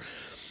here.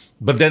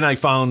 But then I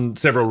found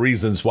several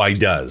reasons why it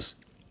does.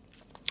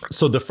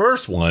 So the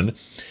first one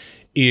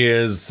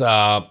is,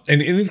 and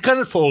it kind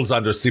of falls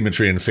under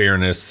symmetry and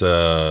fairness,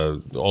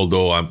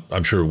 although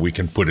I'm sure we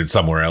can put it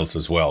somewhere else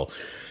as well.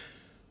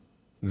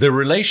 The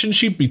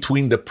relationship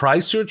between the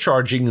price you're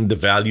charging and the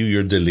value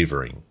you're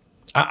delivering.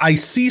 I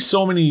see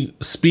so many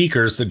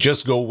speakers that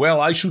just go, well,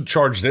 I should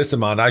charge this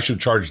amount, I should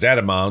charge that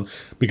amount,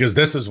 because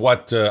this is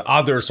what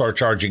others are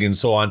charging and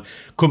so on,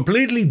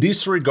 completely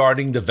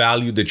disregarding the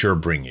value that you're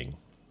bringing.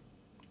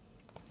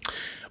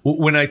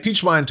 When I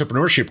teach my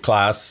entrepreneurship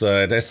class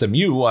at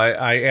SMU,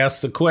 I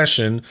ask the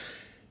question,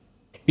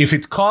 if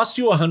it costs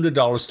you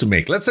 $100 to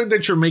make, let's say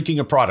that you're making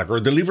a product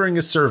or delivering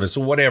a service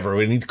or whatever,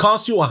 and it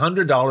costs you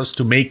 $100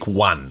 to make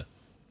one,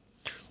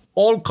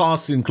 all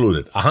costs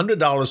included,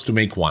 $100 to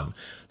make one.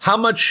 How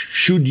much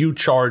should you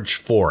charge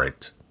for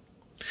it?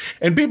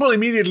 And people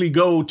immediately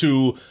go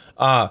to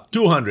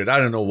 $200. I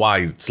don't know why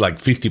it's like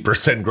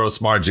 50% gross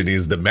margin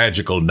is the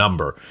magical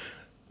number.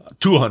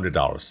 $200,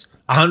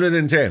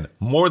 $110,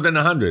 more than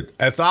 $100,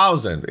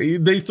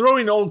 $1,000. They throw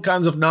in all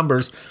kinds of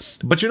numbers.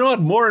 But you know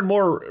what? More and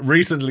more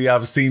recently,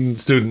 I've seen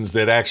students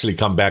that actually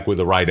come back with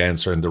the right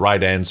answer. And the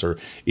right answer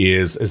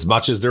is as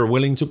much as they're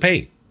willing to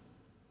pay,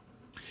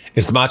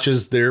 as much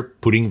as they're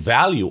putting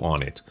value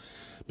on it.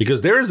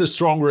 Because there is a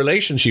strong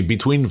relationship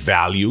between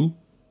value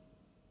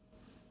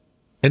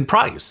and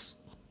price,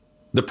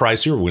 the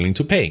price you're willing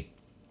to pay.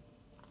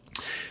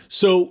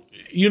 So,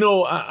 you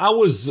know, I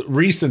was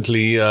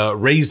recently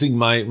raising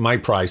my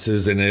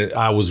prices, and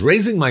I was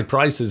raising my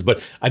prices,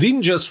 but I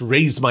didn't just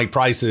raise my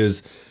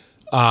prices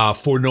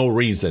for no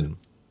reason.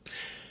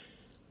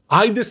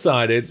 I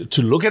decided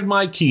to look at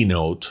my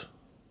keynote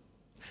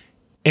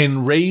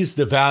and raise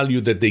the value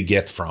that they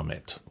get from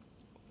it.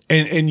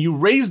 And you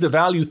raise the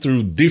value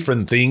through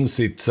different things.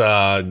 It's,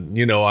 I'm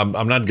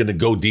not going to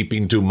go deep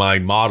into my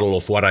model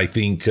of what I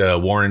think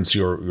warrants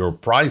your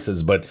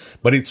prices, but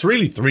it's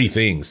really three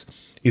things.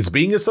 It's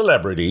being a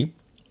celebrity,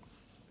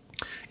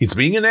 it's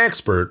being an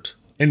expert,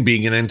 and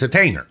being an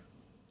entertainer.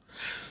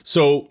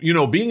 So,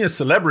 being a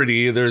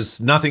celebrity,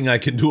 there's nothing I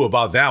can do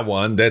about that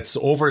one. That's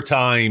over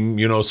time,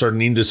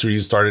 certain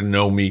industries started to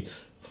know me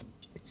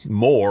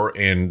more,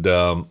 and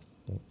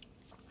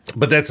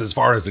but that's as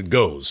far as it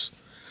goes.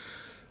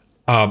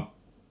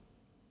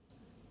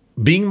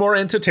 Being more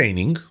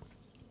entertaining.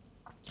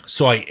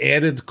 So I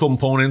added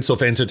components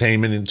of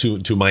entertainment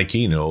into my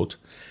keynote.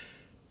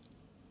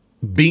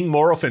 Being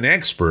more of an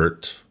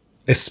expert,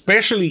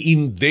 especially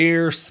in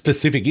their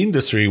specific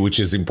industry, which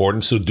is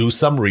important. So do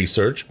some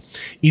research,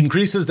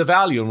 increases the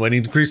value. And when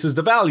it increases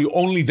the value,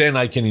 only then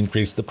I can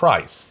increase the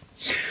price.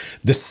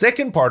 The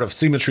second part of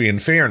symmetry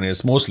and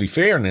fairness, mostly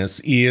fairness,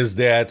 is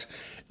that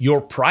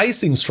your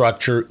pricing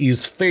structure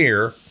is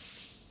fair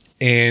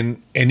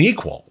and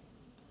equal.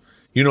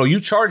 You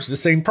charge the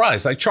same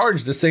price. I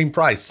charge the same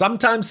price.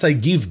 Sometimes I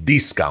give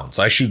discounts.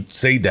 I should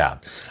say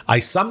that. I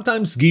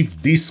sometimes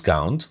give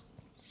discount.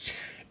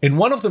 And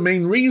one of the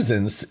main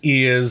reasons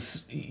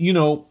is,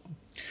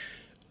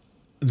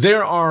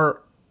 there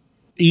are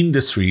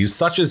industries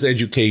such as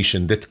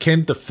education that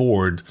can't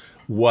afford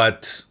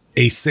what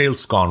a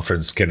sales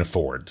conference can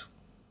afford,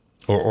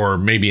 or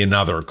maybe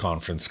another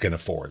conference can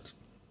afford.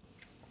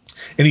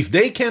 And if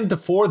they can't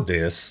afford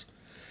this,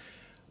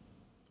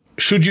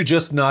 should you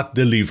just not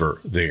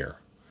deliver there?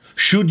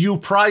 Should you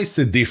price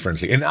it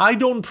differently? And I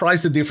don't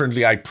price it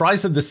differently. I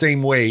price it the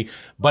same way,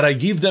 but I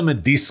give them a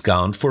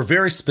discount for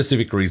very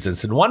specific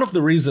reasons. And one of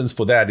the reasons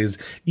for that is,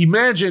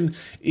 imagine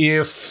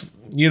if,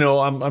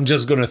 I'm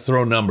just going to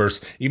throw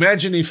numbers.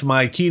 Imagine if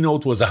my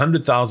keynote was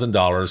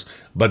 $100,000,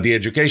 but the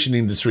education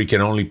industry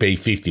can only pay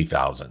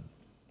 $50,000.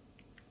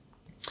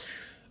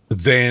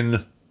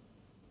 then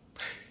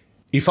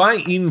if I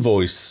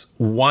invoice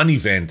one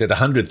event at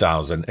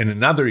 100,000 and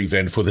another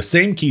event for the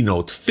same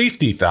keynote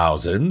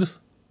 50,000,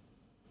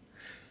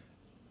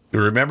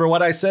 remember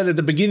what I said at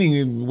the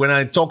beginning when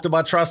I talked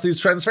about trust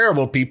is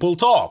transferable, people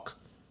talk.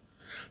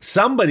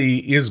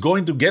 Somebody is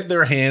going to get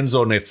their hands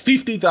on a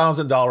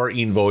 $50,000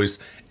 invoice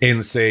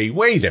and say,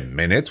 wait a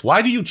minute,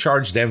 why do you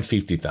charge them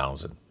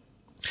 $50,000?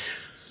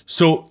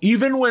 So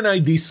even when I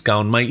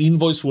discount, my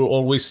invoice will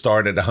always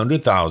start at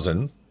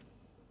 100,000,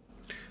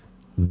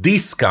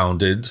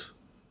 discounted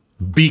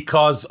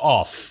because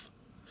of.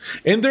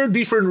 And there are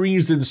different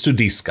reasons to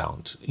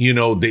discount. You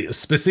know, the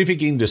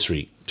specific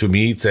industry, to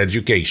me, it's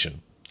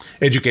education.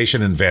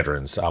 Education and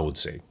veterans, I would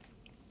say.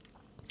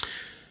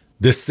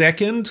 The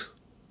second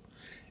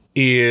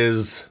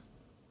is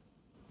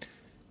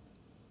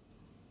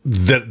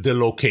the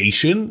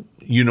location,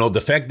 you know,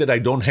 the fact that I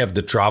don't have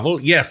the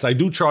travel. Yes, I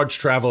do charge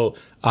travel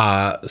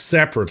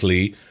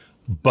separately,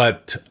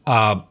 but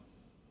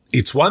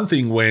it's one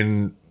thing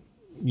when,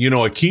 you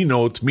know, a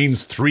keynote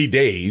means 3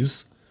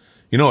 days.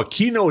 You know, a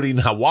keynote in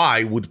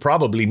Hawaii would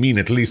probably mean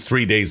at least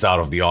 3 days out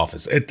of the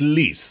office, at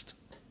least.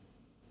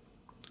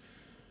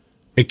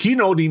 A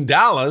keynote in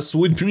Dallas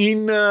would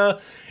mean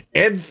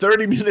add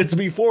 30 minutes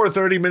before,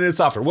 30 minutes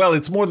after. Well,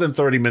 it's more than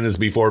 30 minutes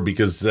before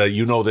because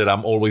you know that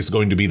I'm always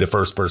going to be the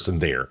first person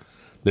there.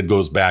 That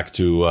goes back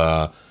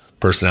to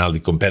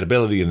personality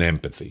compatibility and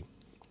empathy.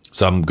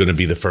 So I'm going to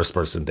be the first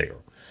person there,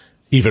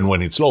 even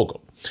when it's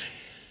local.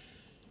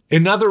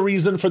 Another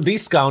reason for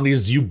discount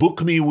is you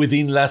book me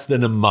within less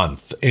than a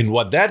month. And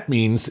what that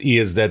means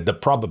is that the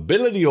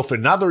probability of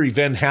another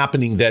event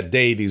happening that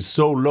date is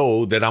so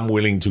low that I'm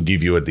willing to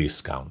give you a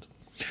discount.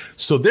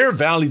 So they're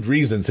valid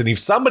reasons. And if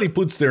somebody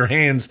puts their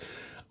hands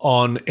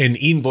on an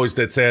invoice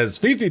that says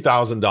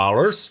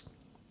 $50,000,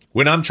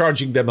 when I'm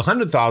charging them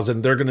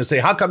 $100,000, they're going to say,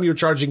 how come you're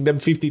charging them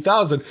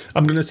 $50,000?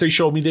 I'm going to say,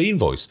 show me the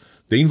invoice.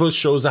 The invoice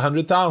shows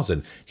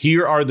 $100,000.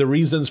 Here are the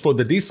reasons for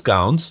the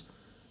discounts.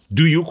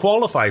 Do you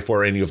qualify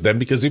for any of them?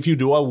 Because if you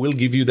do, I will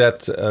give you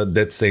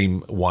that same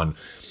one.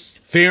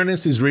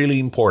 Fairness is really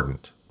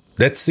important.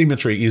 That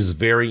symmetry is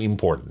very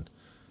important.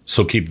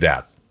 So keep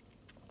that.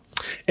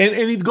 And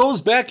it goes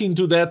back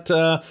into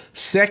that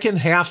second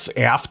half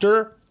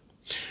after.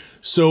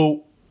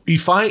 So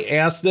if I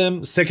ask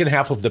them, second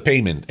half of the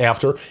payment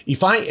after,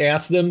 if I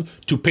ask them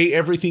to pay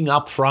everything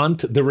up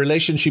front, the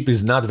relationship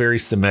is not very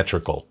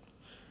symmetrical.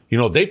 You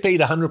know, they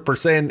paid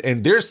 100%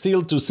 and they're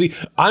still to see,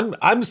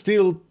 I'm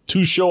still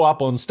to show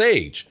up on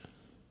stage.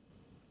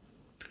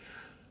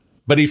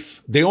 But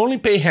if they only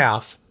pay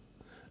half,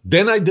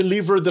 then I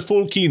deliver the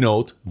full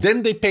keynote,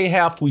 then they pay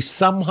half, we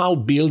somehow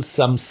build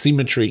some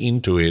symmetry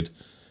into it,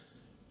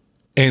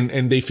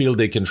 and they feel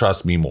they can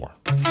trust me more.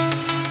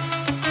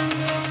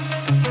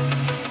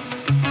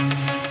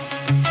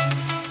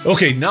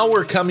 Okay, now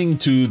we're coming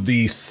to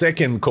the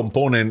second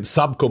component,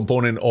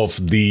 subcomponent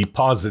of the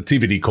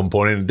positivity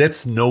component.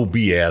 That's no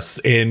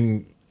BS.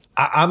 And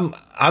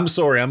I'm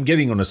sorry, I'm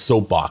getting on a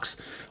soapbox.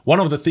 One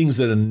of the things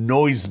that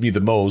annoys me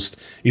the most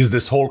is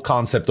this whole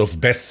concept of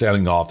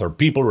best-selling author,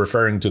 people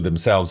referring to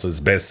themselves as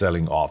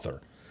best-selling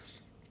author.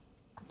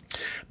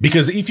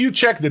 Because if you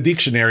check the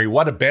dictionary,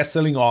 what a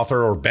best-selling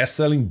author or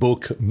best-selling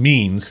book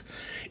means,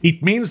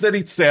 it means that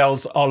it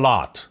sells a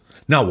lot.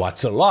 Now,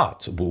 what's a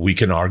lot? We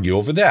can argue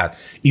over that.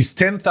 Is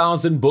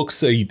 10,000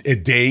 books a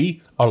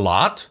day a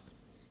lot?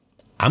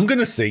 I'm going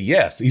to say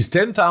yes. Is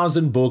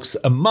 10,000 books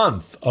a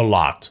month a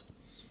lot?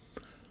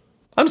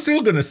 I'm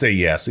still going to say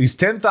yes. Is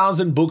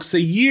 10,000 books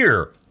a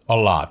year a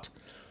lot?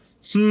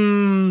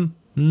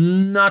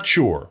 Not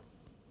sure.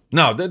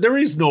 Now, there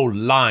is no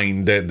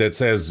line that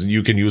says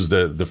you can use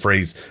the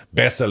phrase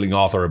best-selling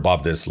author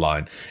above this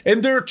line.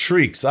 And there are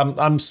tricks.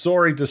 I'm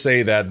sorry to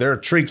say that. There are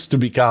tricks to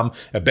become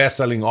a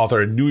best-selling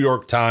author, a New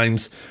York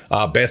Times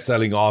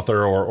best-selling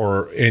author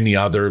or any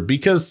other.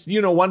 Because,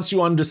 you know, once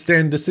you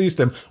understand the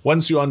system,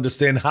 once you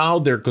understand how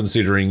they're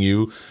considering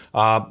you,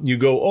 you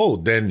go, oh,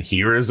 then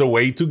here is a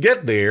way to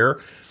get there.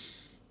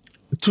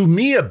 To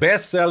me, a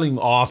best-selling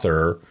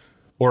author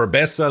or a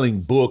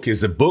best-selling book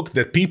is a book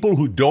that people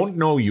who don't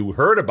know you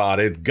heard about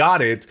it,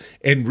 got it,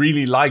 and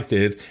really liked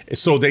it.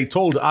 So they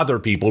told other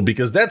people,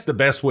 because that's the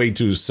best way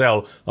to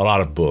sell a lot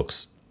of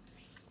books.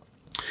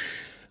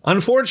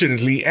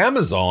 Unfortunately,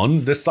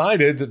 Amazon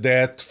decided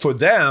that for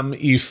them,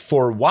 if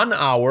for 1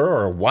 hour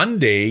or 1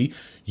 day,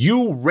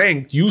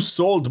 you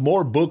sold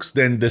more books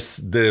than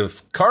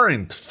the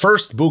current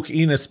first book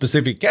in a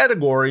specific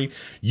category,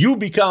 you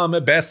become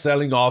a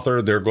best-selling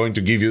author. They're going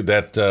to give you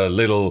that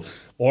little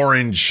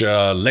orange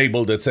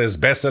label that says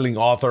best-selling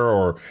author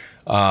or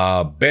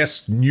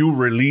best new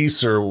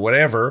release or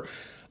whatever,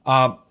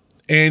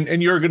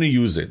 and you're going to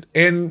use it.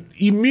 And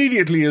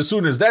immediately, as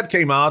soon as that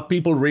came out,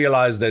 people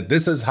realized that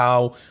this is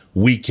how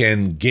we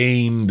can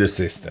game the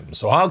system.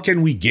 So how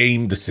can we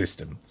game the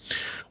system?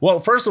 Well,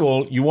 first of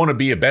all, you want to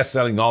be a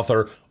best-selling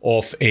author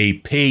of a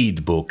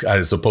paid book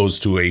as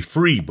opposed to a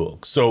free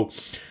book. So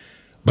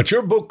But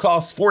your book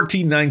costs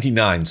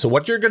 $14.99. So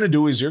what you're going to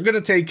do is you're going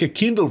to take a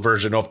Kindle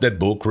version of that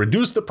book,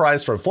 reduce the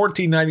price from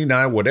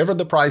 $14.99, whatever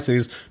the price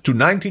is, to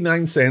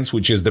 99 cents,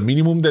 which is the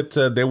minimum that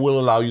they will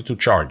allow you to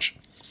charge.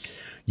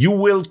 You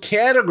will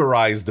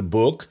categorize the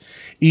book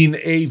in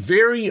a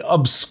very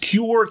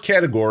obscure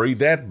category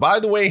that, by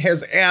the way,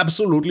 has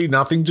absolutely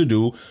nothing to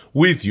do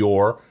with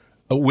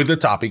with the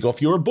topic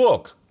of your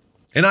book.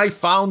 And I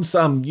found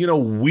some,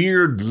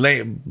 weird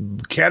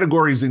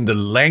categories in the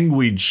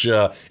language,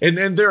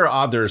 and there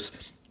are others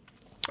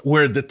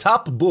where the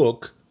top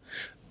book,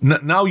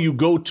 now you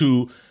go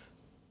to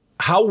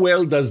how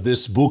well does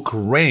this book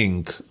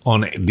rank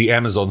on the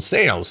Amazon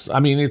sales? I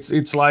mean,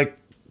 it's like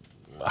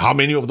how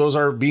many of those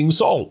are being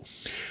sold?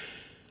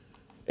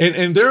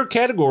 And there are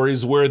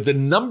categories where the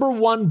number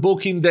one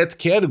book in that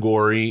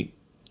category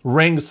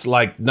ranks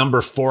like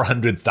number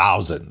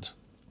 400,000.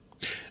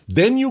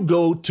 Then you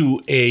go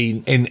to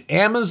an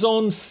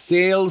Amazon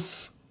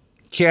sales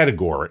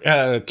calculator,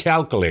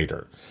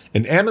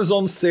 an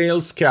Amazon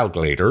sales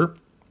calculator.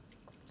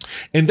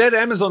 And that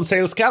Amazon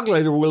sales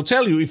calculator will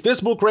tell you if this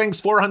book ranks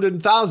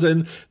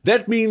 400,000,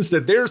 that means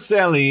that they're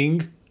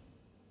selling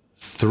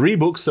 3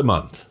 books a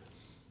month.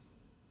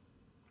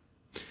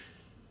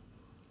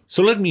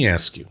 So let me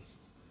ask you.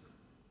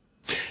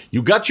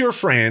 You got your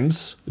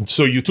friends,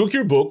 so you took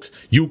your book,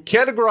 you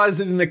categorized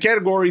it in a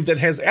category that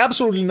has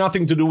absolutely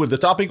nothing to do with the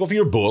topic of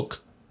your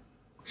book,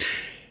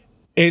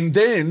 and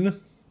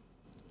then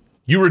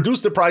you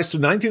reduced the price to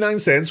 99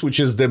 cents, which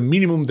is the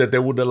minimum that they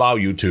would allow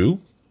you to.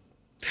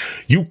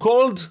 You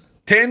called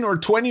 10 or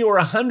 20 or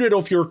 100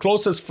 of your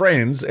closest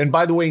friends, and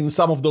by the way, in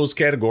some of those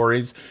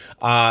categories,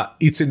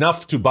 it's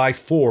enough to buy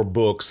 4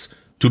 books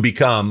to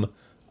become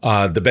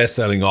the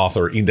best-selling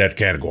author in that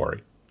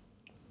category.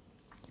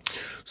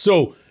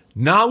 So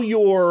now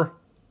you're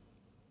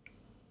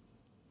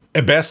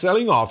a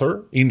best-selling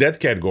author in that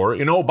category.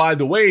 And oh, by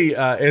the way,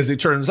 as it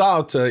turns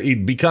out,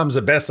 it becomes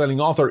a best-selling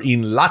author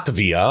in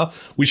Latvia,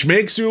 which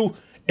makes you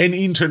an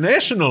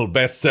international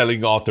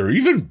best-selling author,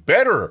 even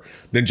better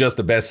than just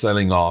a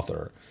best-selling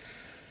author.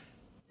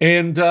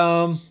 And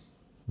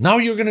now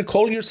you're going to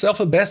call yourself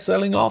a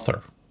best-selling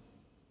author.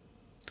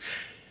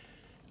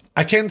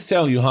 I can't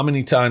tell you how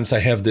many times I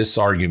have this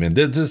argument.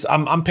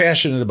 I'm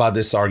passionate about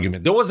this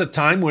argument. There was a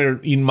time where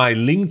in my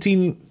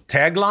LinkedIn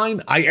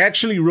tagline, I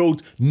actually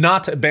wrote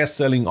not a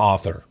best-selling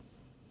author.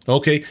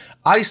 Okay?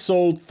 I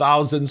sold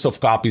thousands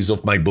of copies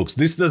of my books.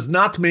 This does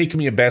not make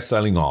me a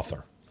best-selling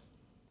author.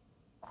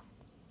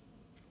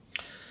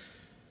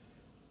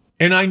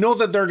 And I know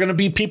that there are going to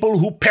be people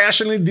who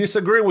passionately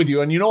disagree with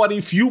you. And you know what?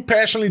 If you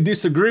passionately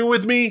disagree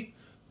with me,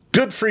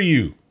 good for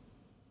you.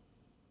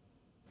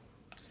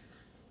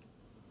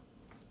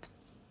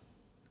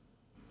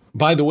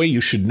 By the way,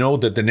 you should know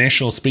that the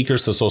National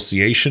Speakers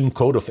Association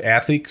Code of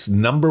Ethics,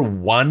 number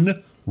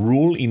 1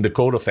 rule in the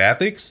Code of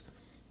Ethics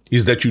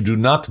is that you do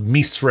not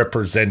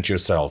misrepresent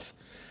yourself.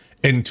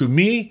 And to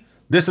me,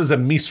 this is a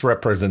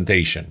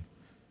misrepresentation.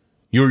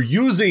 You're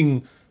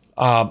using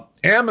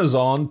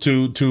Amazon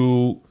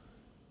to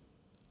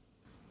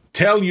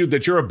tell you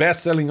that you're a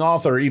best-selling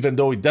author, even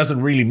though it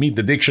doesn't really meet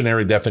the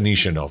dictionary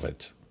definition of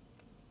it.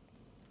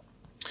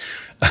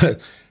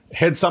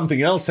 Had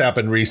something else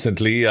happen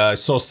recently. I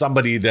saw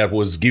somebody that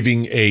was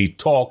giving a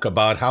talk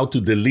about how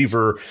to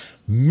deliver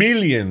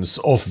millions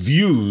of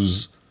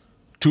views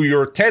to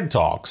your TED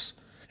Talks.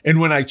 And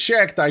when I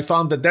checked, I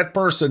found that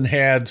person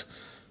had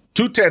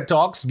 2 TED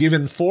Talks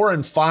given 4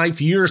 and 5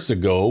 years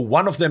ago.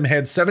 One of them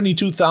had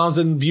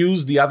 72,000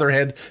 views. The other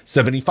had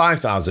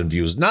 75,000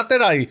 views. Not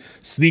that I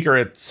sneaker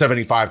at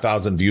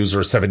 75,000 views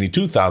or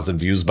 72,000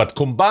 views, but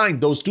combined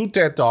those 2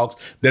 TED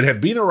Talks that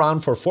have been around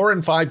for 4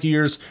 and 5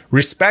 years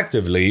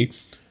respectively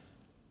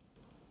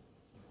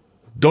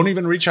don't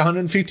even reach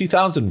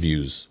 150,000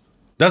 views.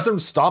 Doesn't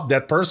stop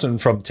that person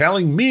from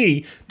teaching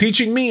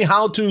me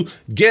how to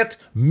get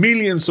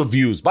millions of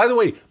views. By the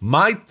way,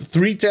 my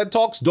 3 TED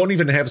Talks don't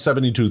even have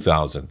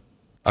 72,000.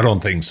 I don't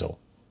think so.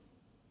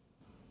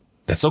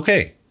 That's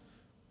okay.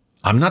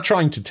 I'm not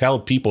trying to tell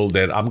people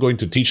that I'm going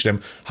to teach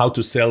them how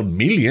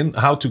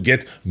to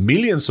get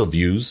millions of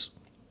views.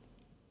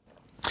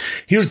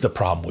 Here's the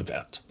problem with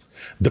that.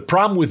 The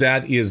problem with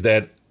that is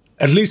that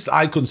at least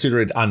I consider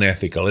it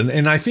unethical.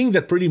 And I think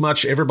that pretty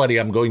much everybody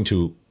I'm going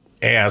to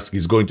ask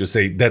is going to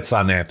say that's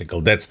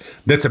unethical. That's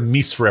a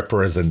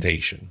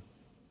misrepresentation.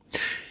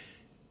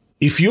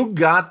 If you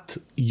got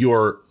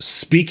your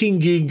speaking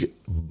gig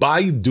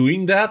by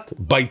doing that,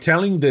 by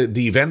telling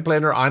the event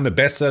planner I'm a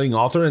best-selling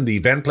author and the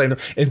event planner,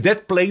 and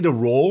that played a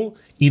role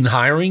in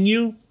hiring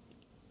you,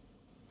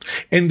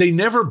 and they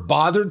never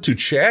bothered to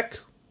check,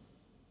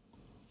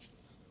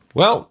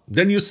 well,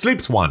 then you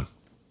slipped one.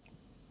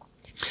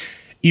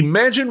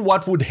 Imagine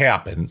what would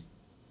happen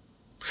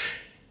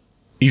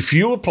if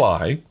you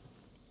apply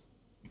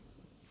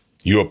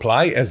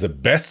as a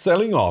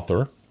best-selling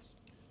author.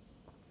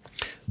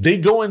 They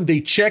go and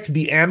they check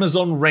the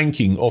Amazon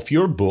ranking of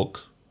your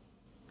book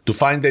to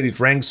find that it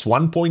ranks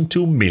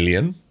 1.2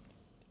 million.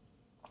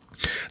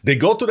 They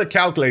go to the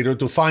calculator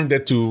to find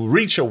that to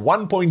reach a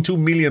 1.2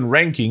 million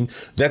ranking,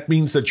 that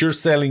means that you're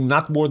selling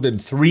not more than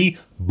 3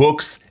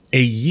 books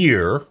a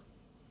year.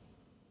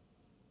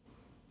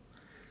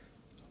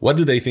 What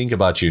do they think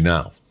about you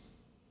now?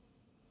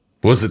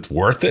 Was it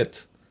worth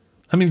it?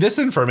 I mean, this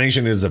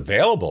information is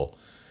available.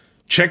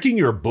 Checking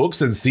your books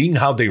and seeing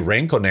how they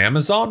rank on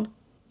Amazon?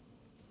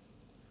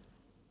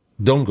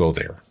 Don't go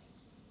there.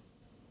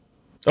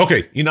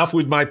 Okay, enough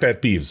with my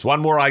pet peeves. One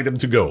more item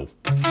to go.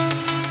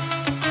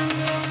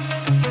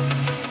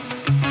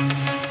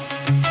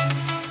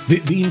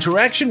 The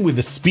interaction with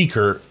the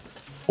speaker,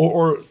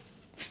 the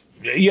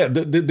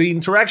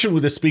interaction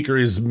with the speaker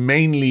is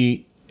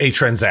mainly a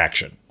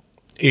transaction.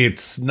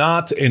 It's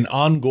not an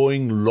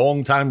ongoing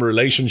long-time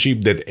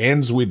relationship that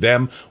ends with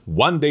them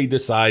one day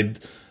deciding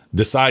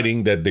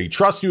that they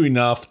trust you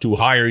enough to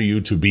hire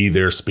you to be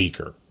their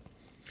speaker.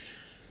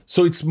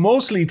 So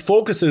it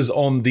focuses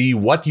on the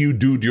what you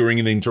do during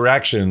an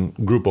interaction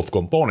group of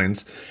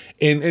components.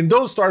 And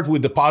those start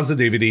with the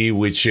positivity,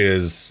 which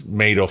is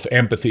made of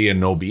empathy and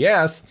no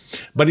BS,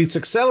 but it's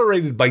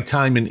accelerated by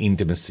time and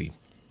intimacy.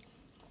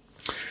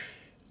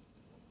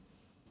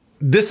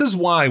 This is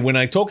why when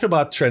I talked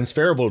about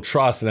transferable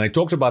trust and I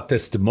talked about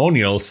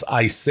testimonials,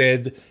 I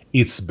said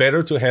it's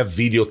better to have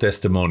video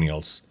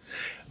testimonials.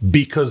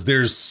 Because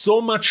there's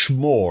so much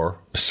more,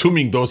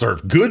 assuming those are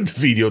good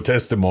video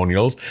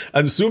testimonials,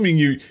 and assuming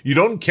you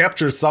don't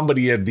capture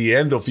somebody at the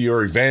end of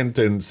your event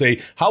and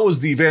say, how was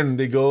the event?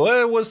 They go,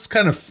 it was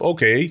kind of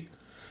okay.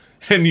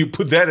 And you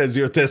put that as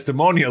your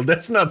testimonial.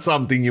 That's not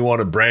something you want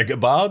to brag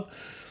about.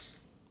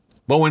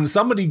 But when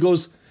somebody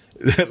goes,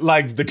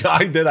 like the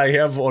guy that I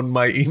have on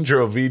my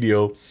intro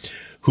video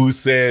who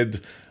said,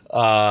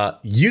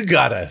 you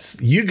gotta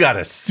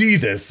see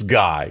this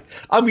guy.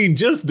 I mean,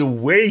 just the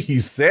way he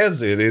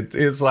says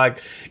it's like,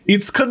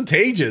 it's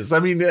contagious. I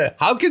mean,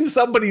 how can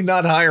somebody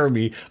not hire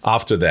me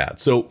after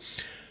that? So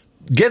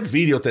get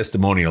video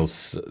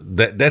testimonials.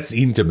 That's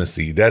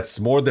intimacy. That's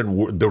more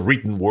than the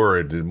written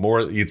word.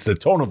 It's the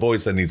tone of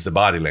voice and it's the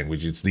body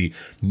language. It's the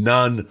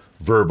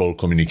non-verbal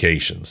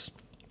communications.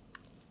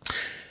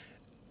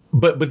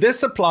 But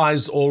this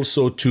applies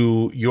also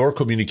to your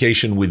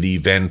communication with the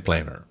event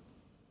planner.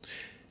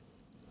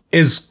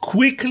 As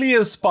quickly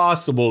as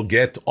possible,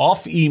 get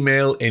off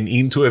email and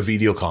into a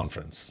video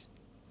conference.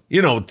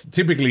 You know,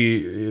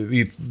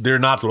 typically they're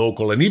not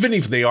local. And even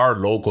if they are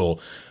local,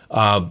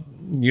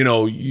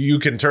 you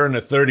can turn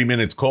a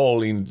 30-minute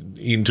call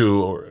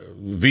into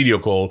video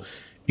call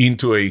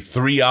into a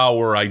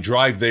 3-hour, I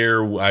drive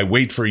there, I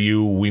wait for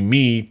you, we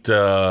meet,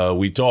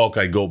 we talk,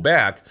 I go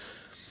back.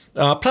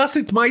 Plus,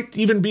 it might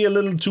even be a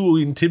little too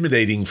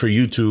intimidating for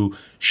you to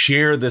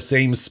share the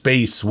same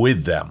space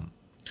with them.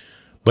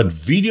 But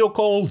video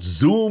call,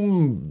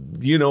 Zoom,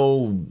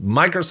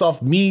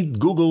 Microsoft Meet,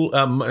 Google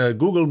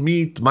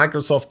Meet,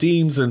 Microsoft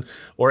Teams,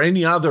 or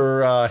any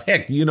other,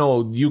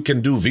 you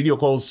can do video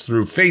calls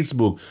through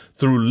Facebook,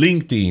 through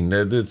LinkedIn,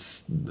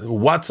 it's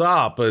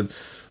WhatsApp,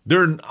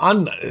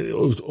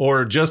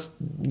 or just,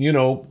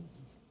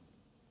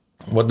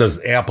 what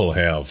does Apple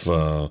have?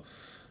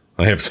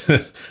 I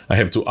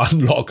have to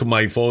unlock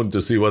my phone to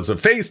see what's a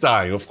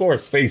FaceTime. Of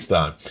course,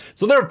 FaceTime.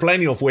 So there are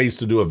plenty of ways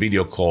to do a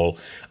video call.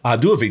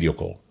 Do a video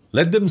call.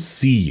 Let them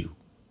see you.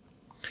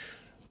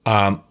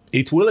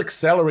 It will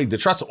accelerate the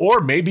trust,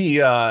 or maybe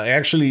do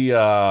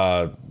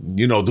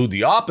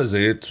the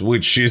opposite,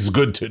 which is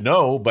good to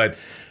know. But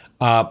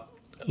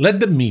let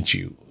them meet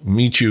you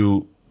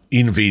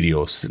in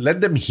videos.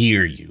 Let them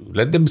hear you.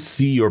 Let them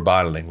see your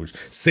body language.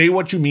 Say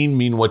what you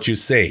mean what you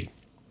say.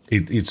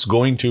 It's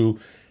going to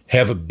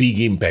have a big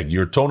impact.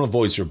 Your tone of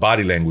voice, your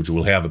body language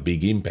will have a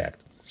big impact.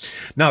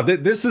 Now,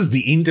 this is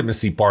the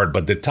intimacy part,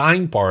 but the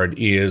time part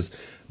is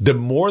the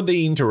more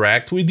they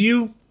interact with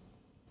you,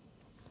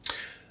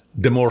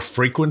 the more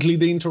frequently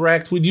they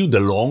interact with you, the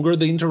longer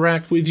they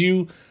interact with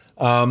you,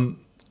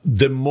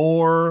 the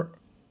more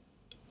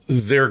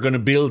they're going to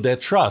build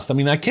that trust. I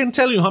mean, I can't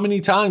tell you how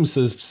many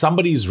times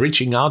somebody is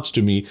reaching out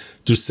to me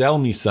to sell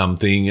me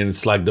something, and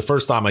it's like the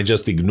first time I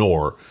just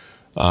ignore,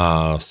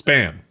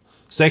 spam.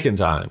 Second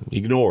time,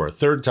 ignore.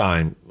 Third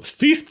time,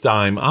 fifth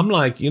time, I'm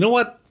like, you know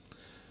what?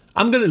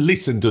 I'm going to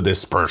listen to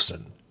this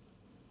person.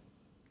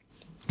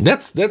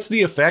 That's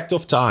the effect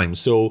of time.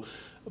 So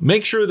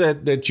make sure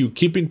that you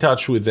keep in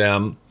touch with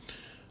them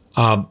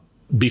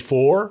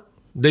before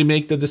they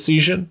make the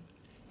decision,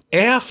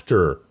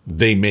 after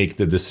they make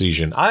the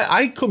decision.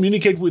 I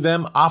communicate with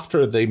them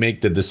after they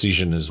make the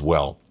decision as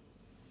well.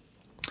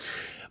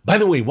 By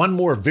the way, one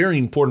more very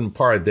important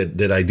part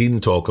that I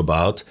didn't talk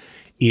about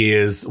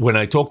is when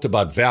I talked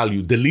about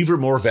value, deliver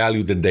more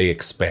value than they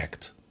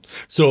expect.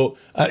 So,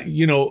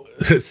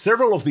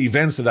 several of the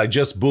events that I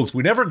just booked,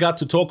 we never got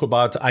to talk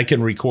about, I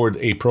can record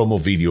a promo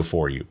video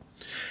for you.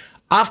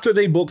 After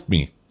they booked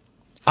me,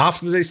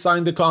 after they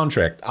signed the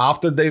contract,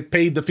 after they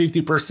paid the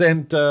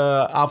 50%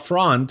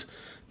 upfront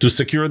to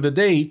secure the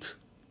date,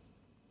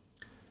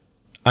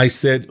 I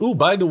said,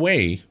 by the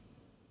way,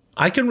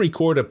 I can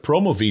record a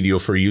promo video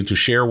for you to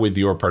share with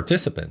your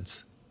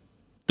participants.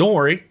 Don't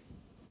worry.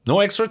 No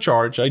extra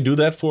charge. I do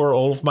that for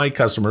all of my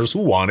customers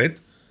who want it.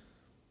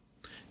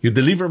 You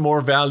deliver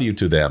more value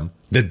to them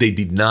that they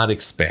did not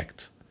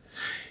expect.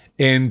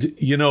 And,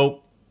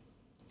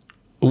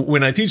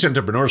 when I teach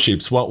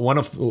entrepreneurship,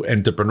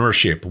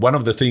 one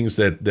of the things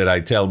that I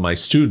tell my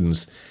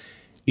students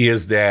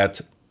is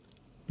that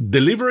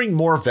delivering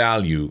more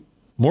value,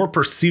 more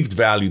perceived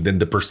value than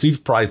the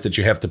perceived price that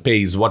you have to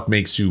pay is what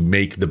makes you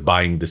make the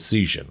buying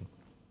decision.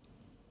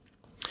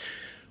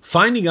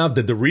 Finding out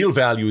that the real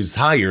value is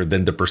higher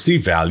than the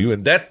perceived value,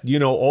 and that,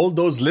 all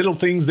those little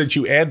things that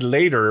you add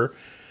later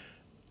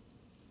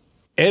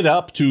add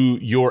up to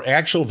your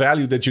actual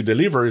value that you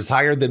deliver is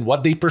higher than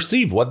what they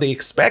perceive, what they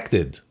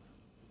expected.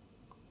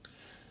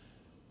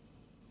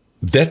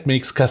 That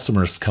makes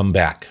customers come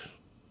back.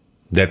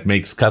 That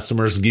makes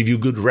customers give you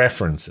good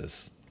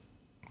references.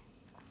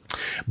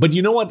 But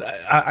you know what?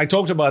 I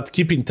talked about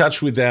keep in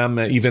touch with them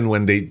even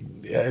when they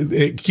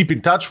keep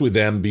in touch with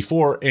them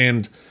before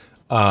and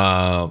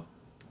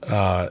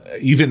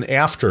even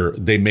after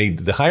they made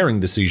the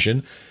hiring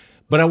decision.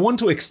 But I want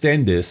to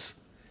extend this.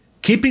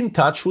 Keep in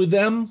touch with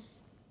them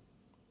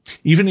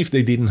even if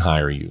they didn't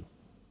hire you.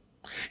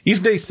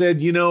 If they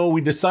said,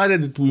 we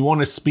decided that we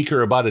want a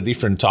speaker about a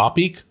different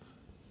topic,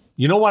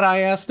 you know what I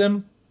asked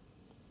them?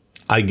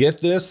 I get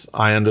this.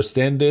 I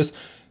understand this.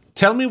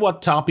 Tell me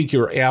what topic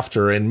you're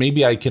after, and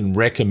maybe I can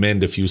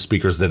recommend a few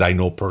speakers that I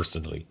know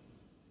personally.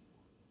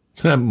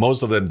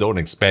 Most of them don't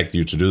expect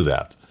you to do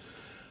that.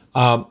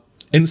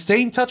 And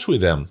stay in touch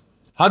with them.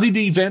 How did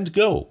the event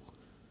go?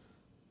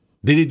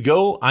 Did it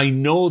go? I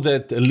know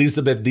that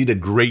Elizabeth did a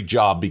great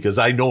job because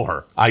I know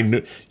her. I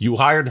know you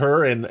hired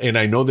her, and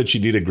I know that she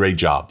did a great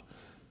job.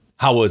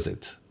 How was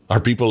it? Are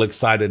people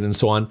excited and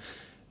so on?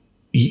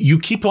 You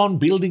keep on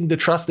building the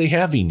trust they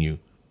have in you.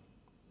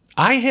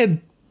 I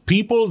had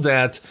people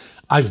that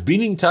I've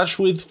been in touch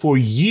with for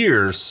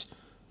years,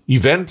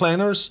 event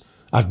planners,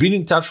 I've been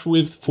in touch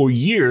with for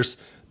years,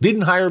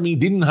 didn't hire me.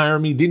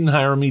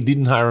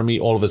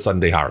 All of a sudden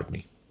they hired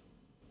me.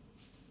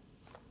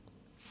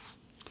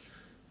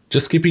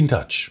 Just keep in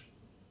touch.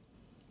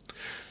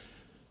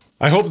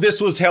 I hope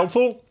this was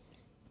helpful,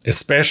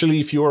 especially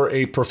if you're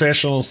a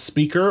professional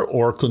speaker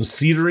or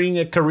considering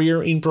a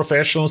career in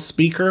professional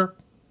speaker.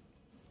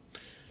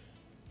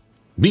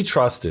 Be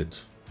trusted.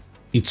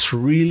 It's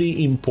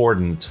really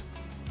important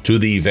to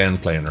the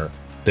event planner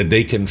that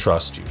they can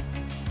trust you.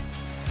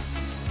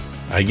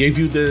 I gave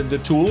you the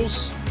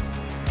tools.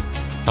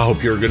 I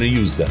hope you're going to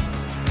use them.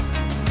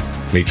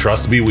 May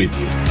trust be with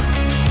you.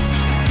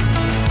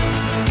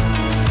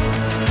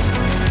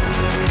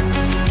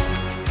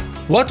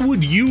 What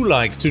would you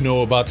like to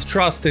know about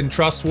trust and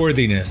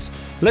trustworthiness?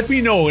 Let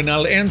me know and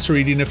I'll answer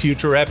it in a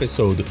future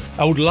episode.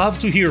 I would love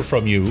to hear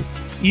from you.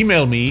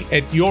 Email me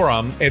at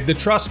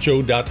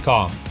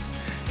yoram@thetrustshow.com.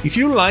 If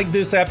you like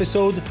this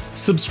episode,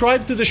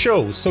 subscribe to the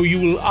show so you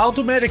will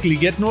automatically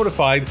get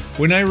notified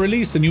when I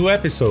release a new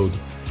episode.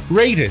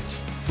 Rate it.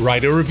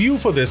 Write a review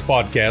for this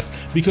podcast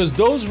because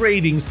those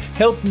ratings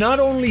help not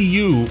only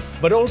you,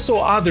 but also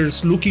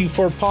others looking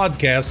for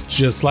podcasts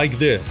just like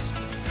this.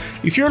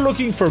 If you're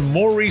looking for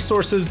more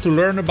resources to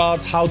learn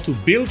about how to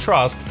build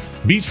trust,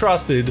 be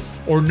trusted,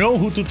 or know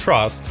who to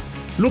trust,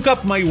 look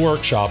up my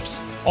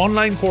workshops,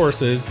 online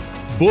courses,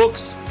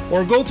 books,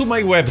 or go to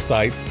my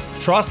website,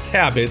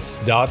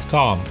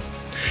 trusthabits.com.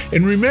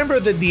 And remember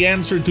that the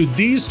answer to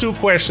these two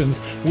questions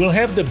will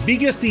have the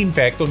biggest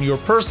impact on your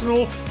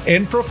personal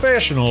and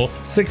professional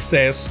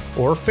success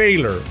or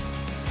failure.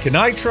 Can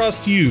I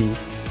trust you?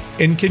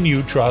 And can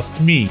you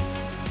trust me?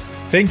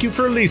 Thank you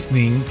for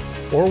listening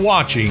or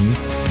watching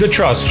The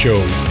Trust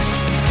Show.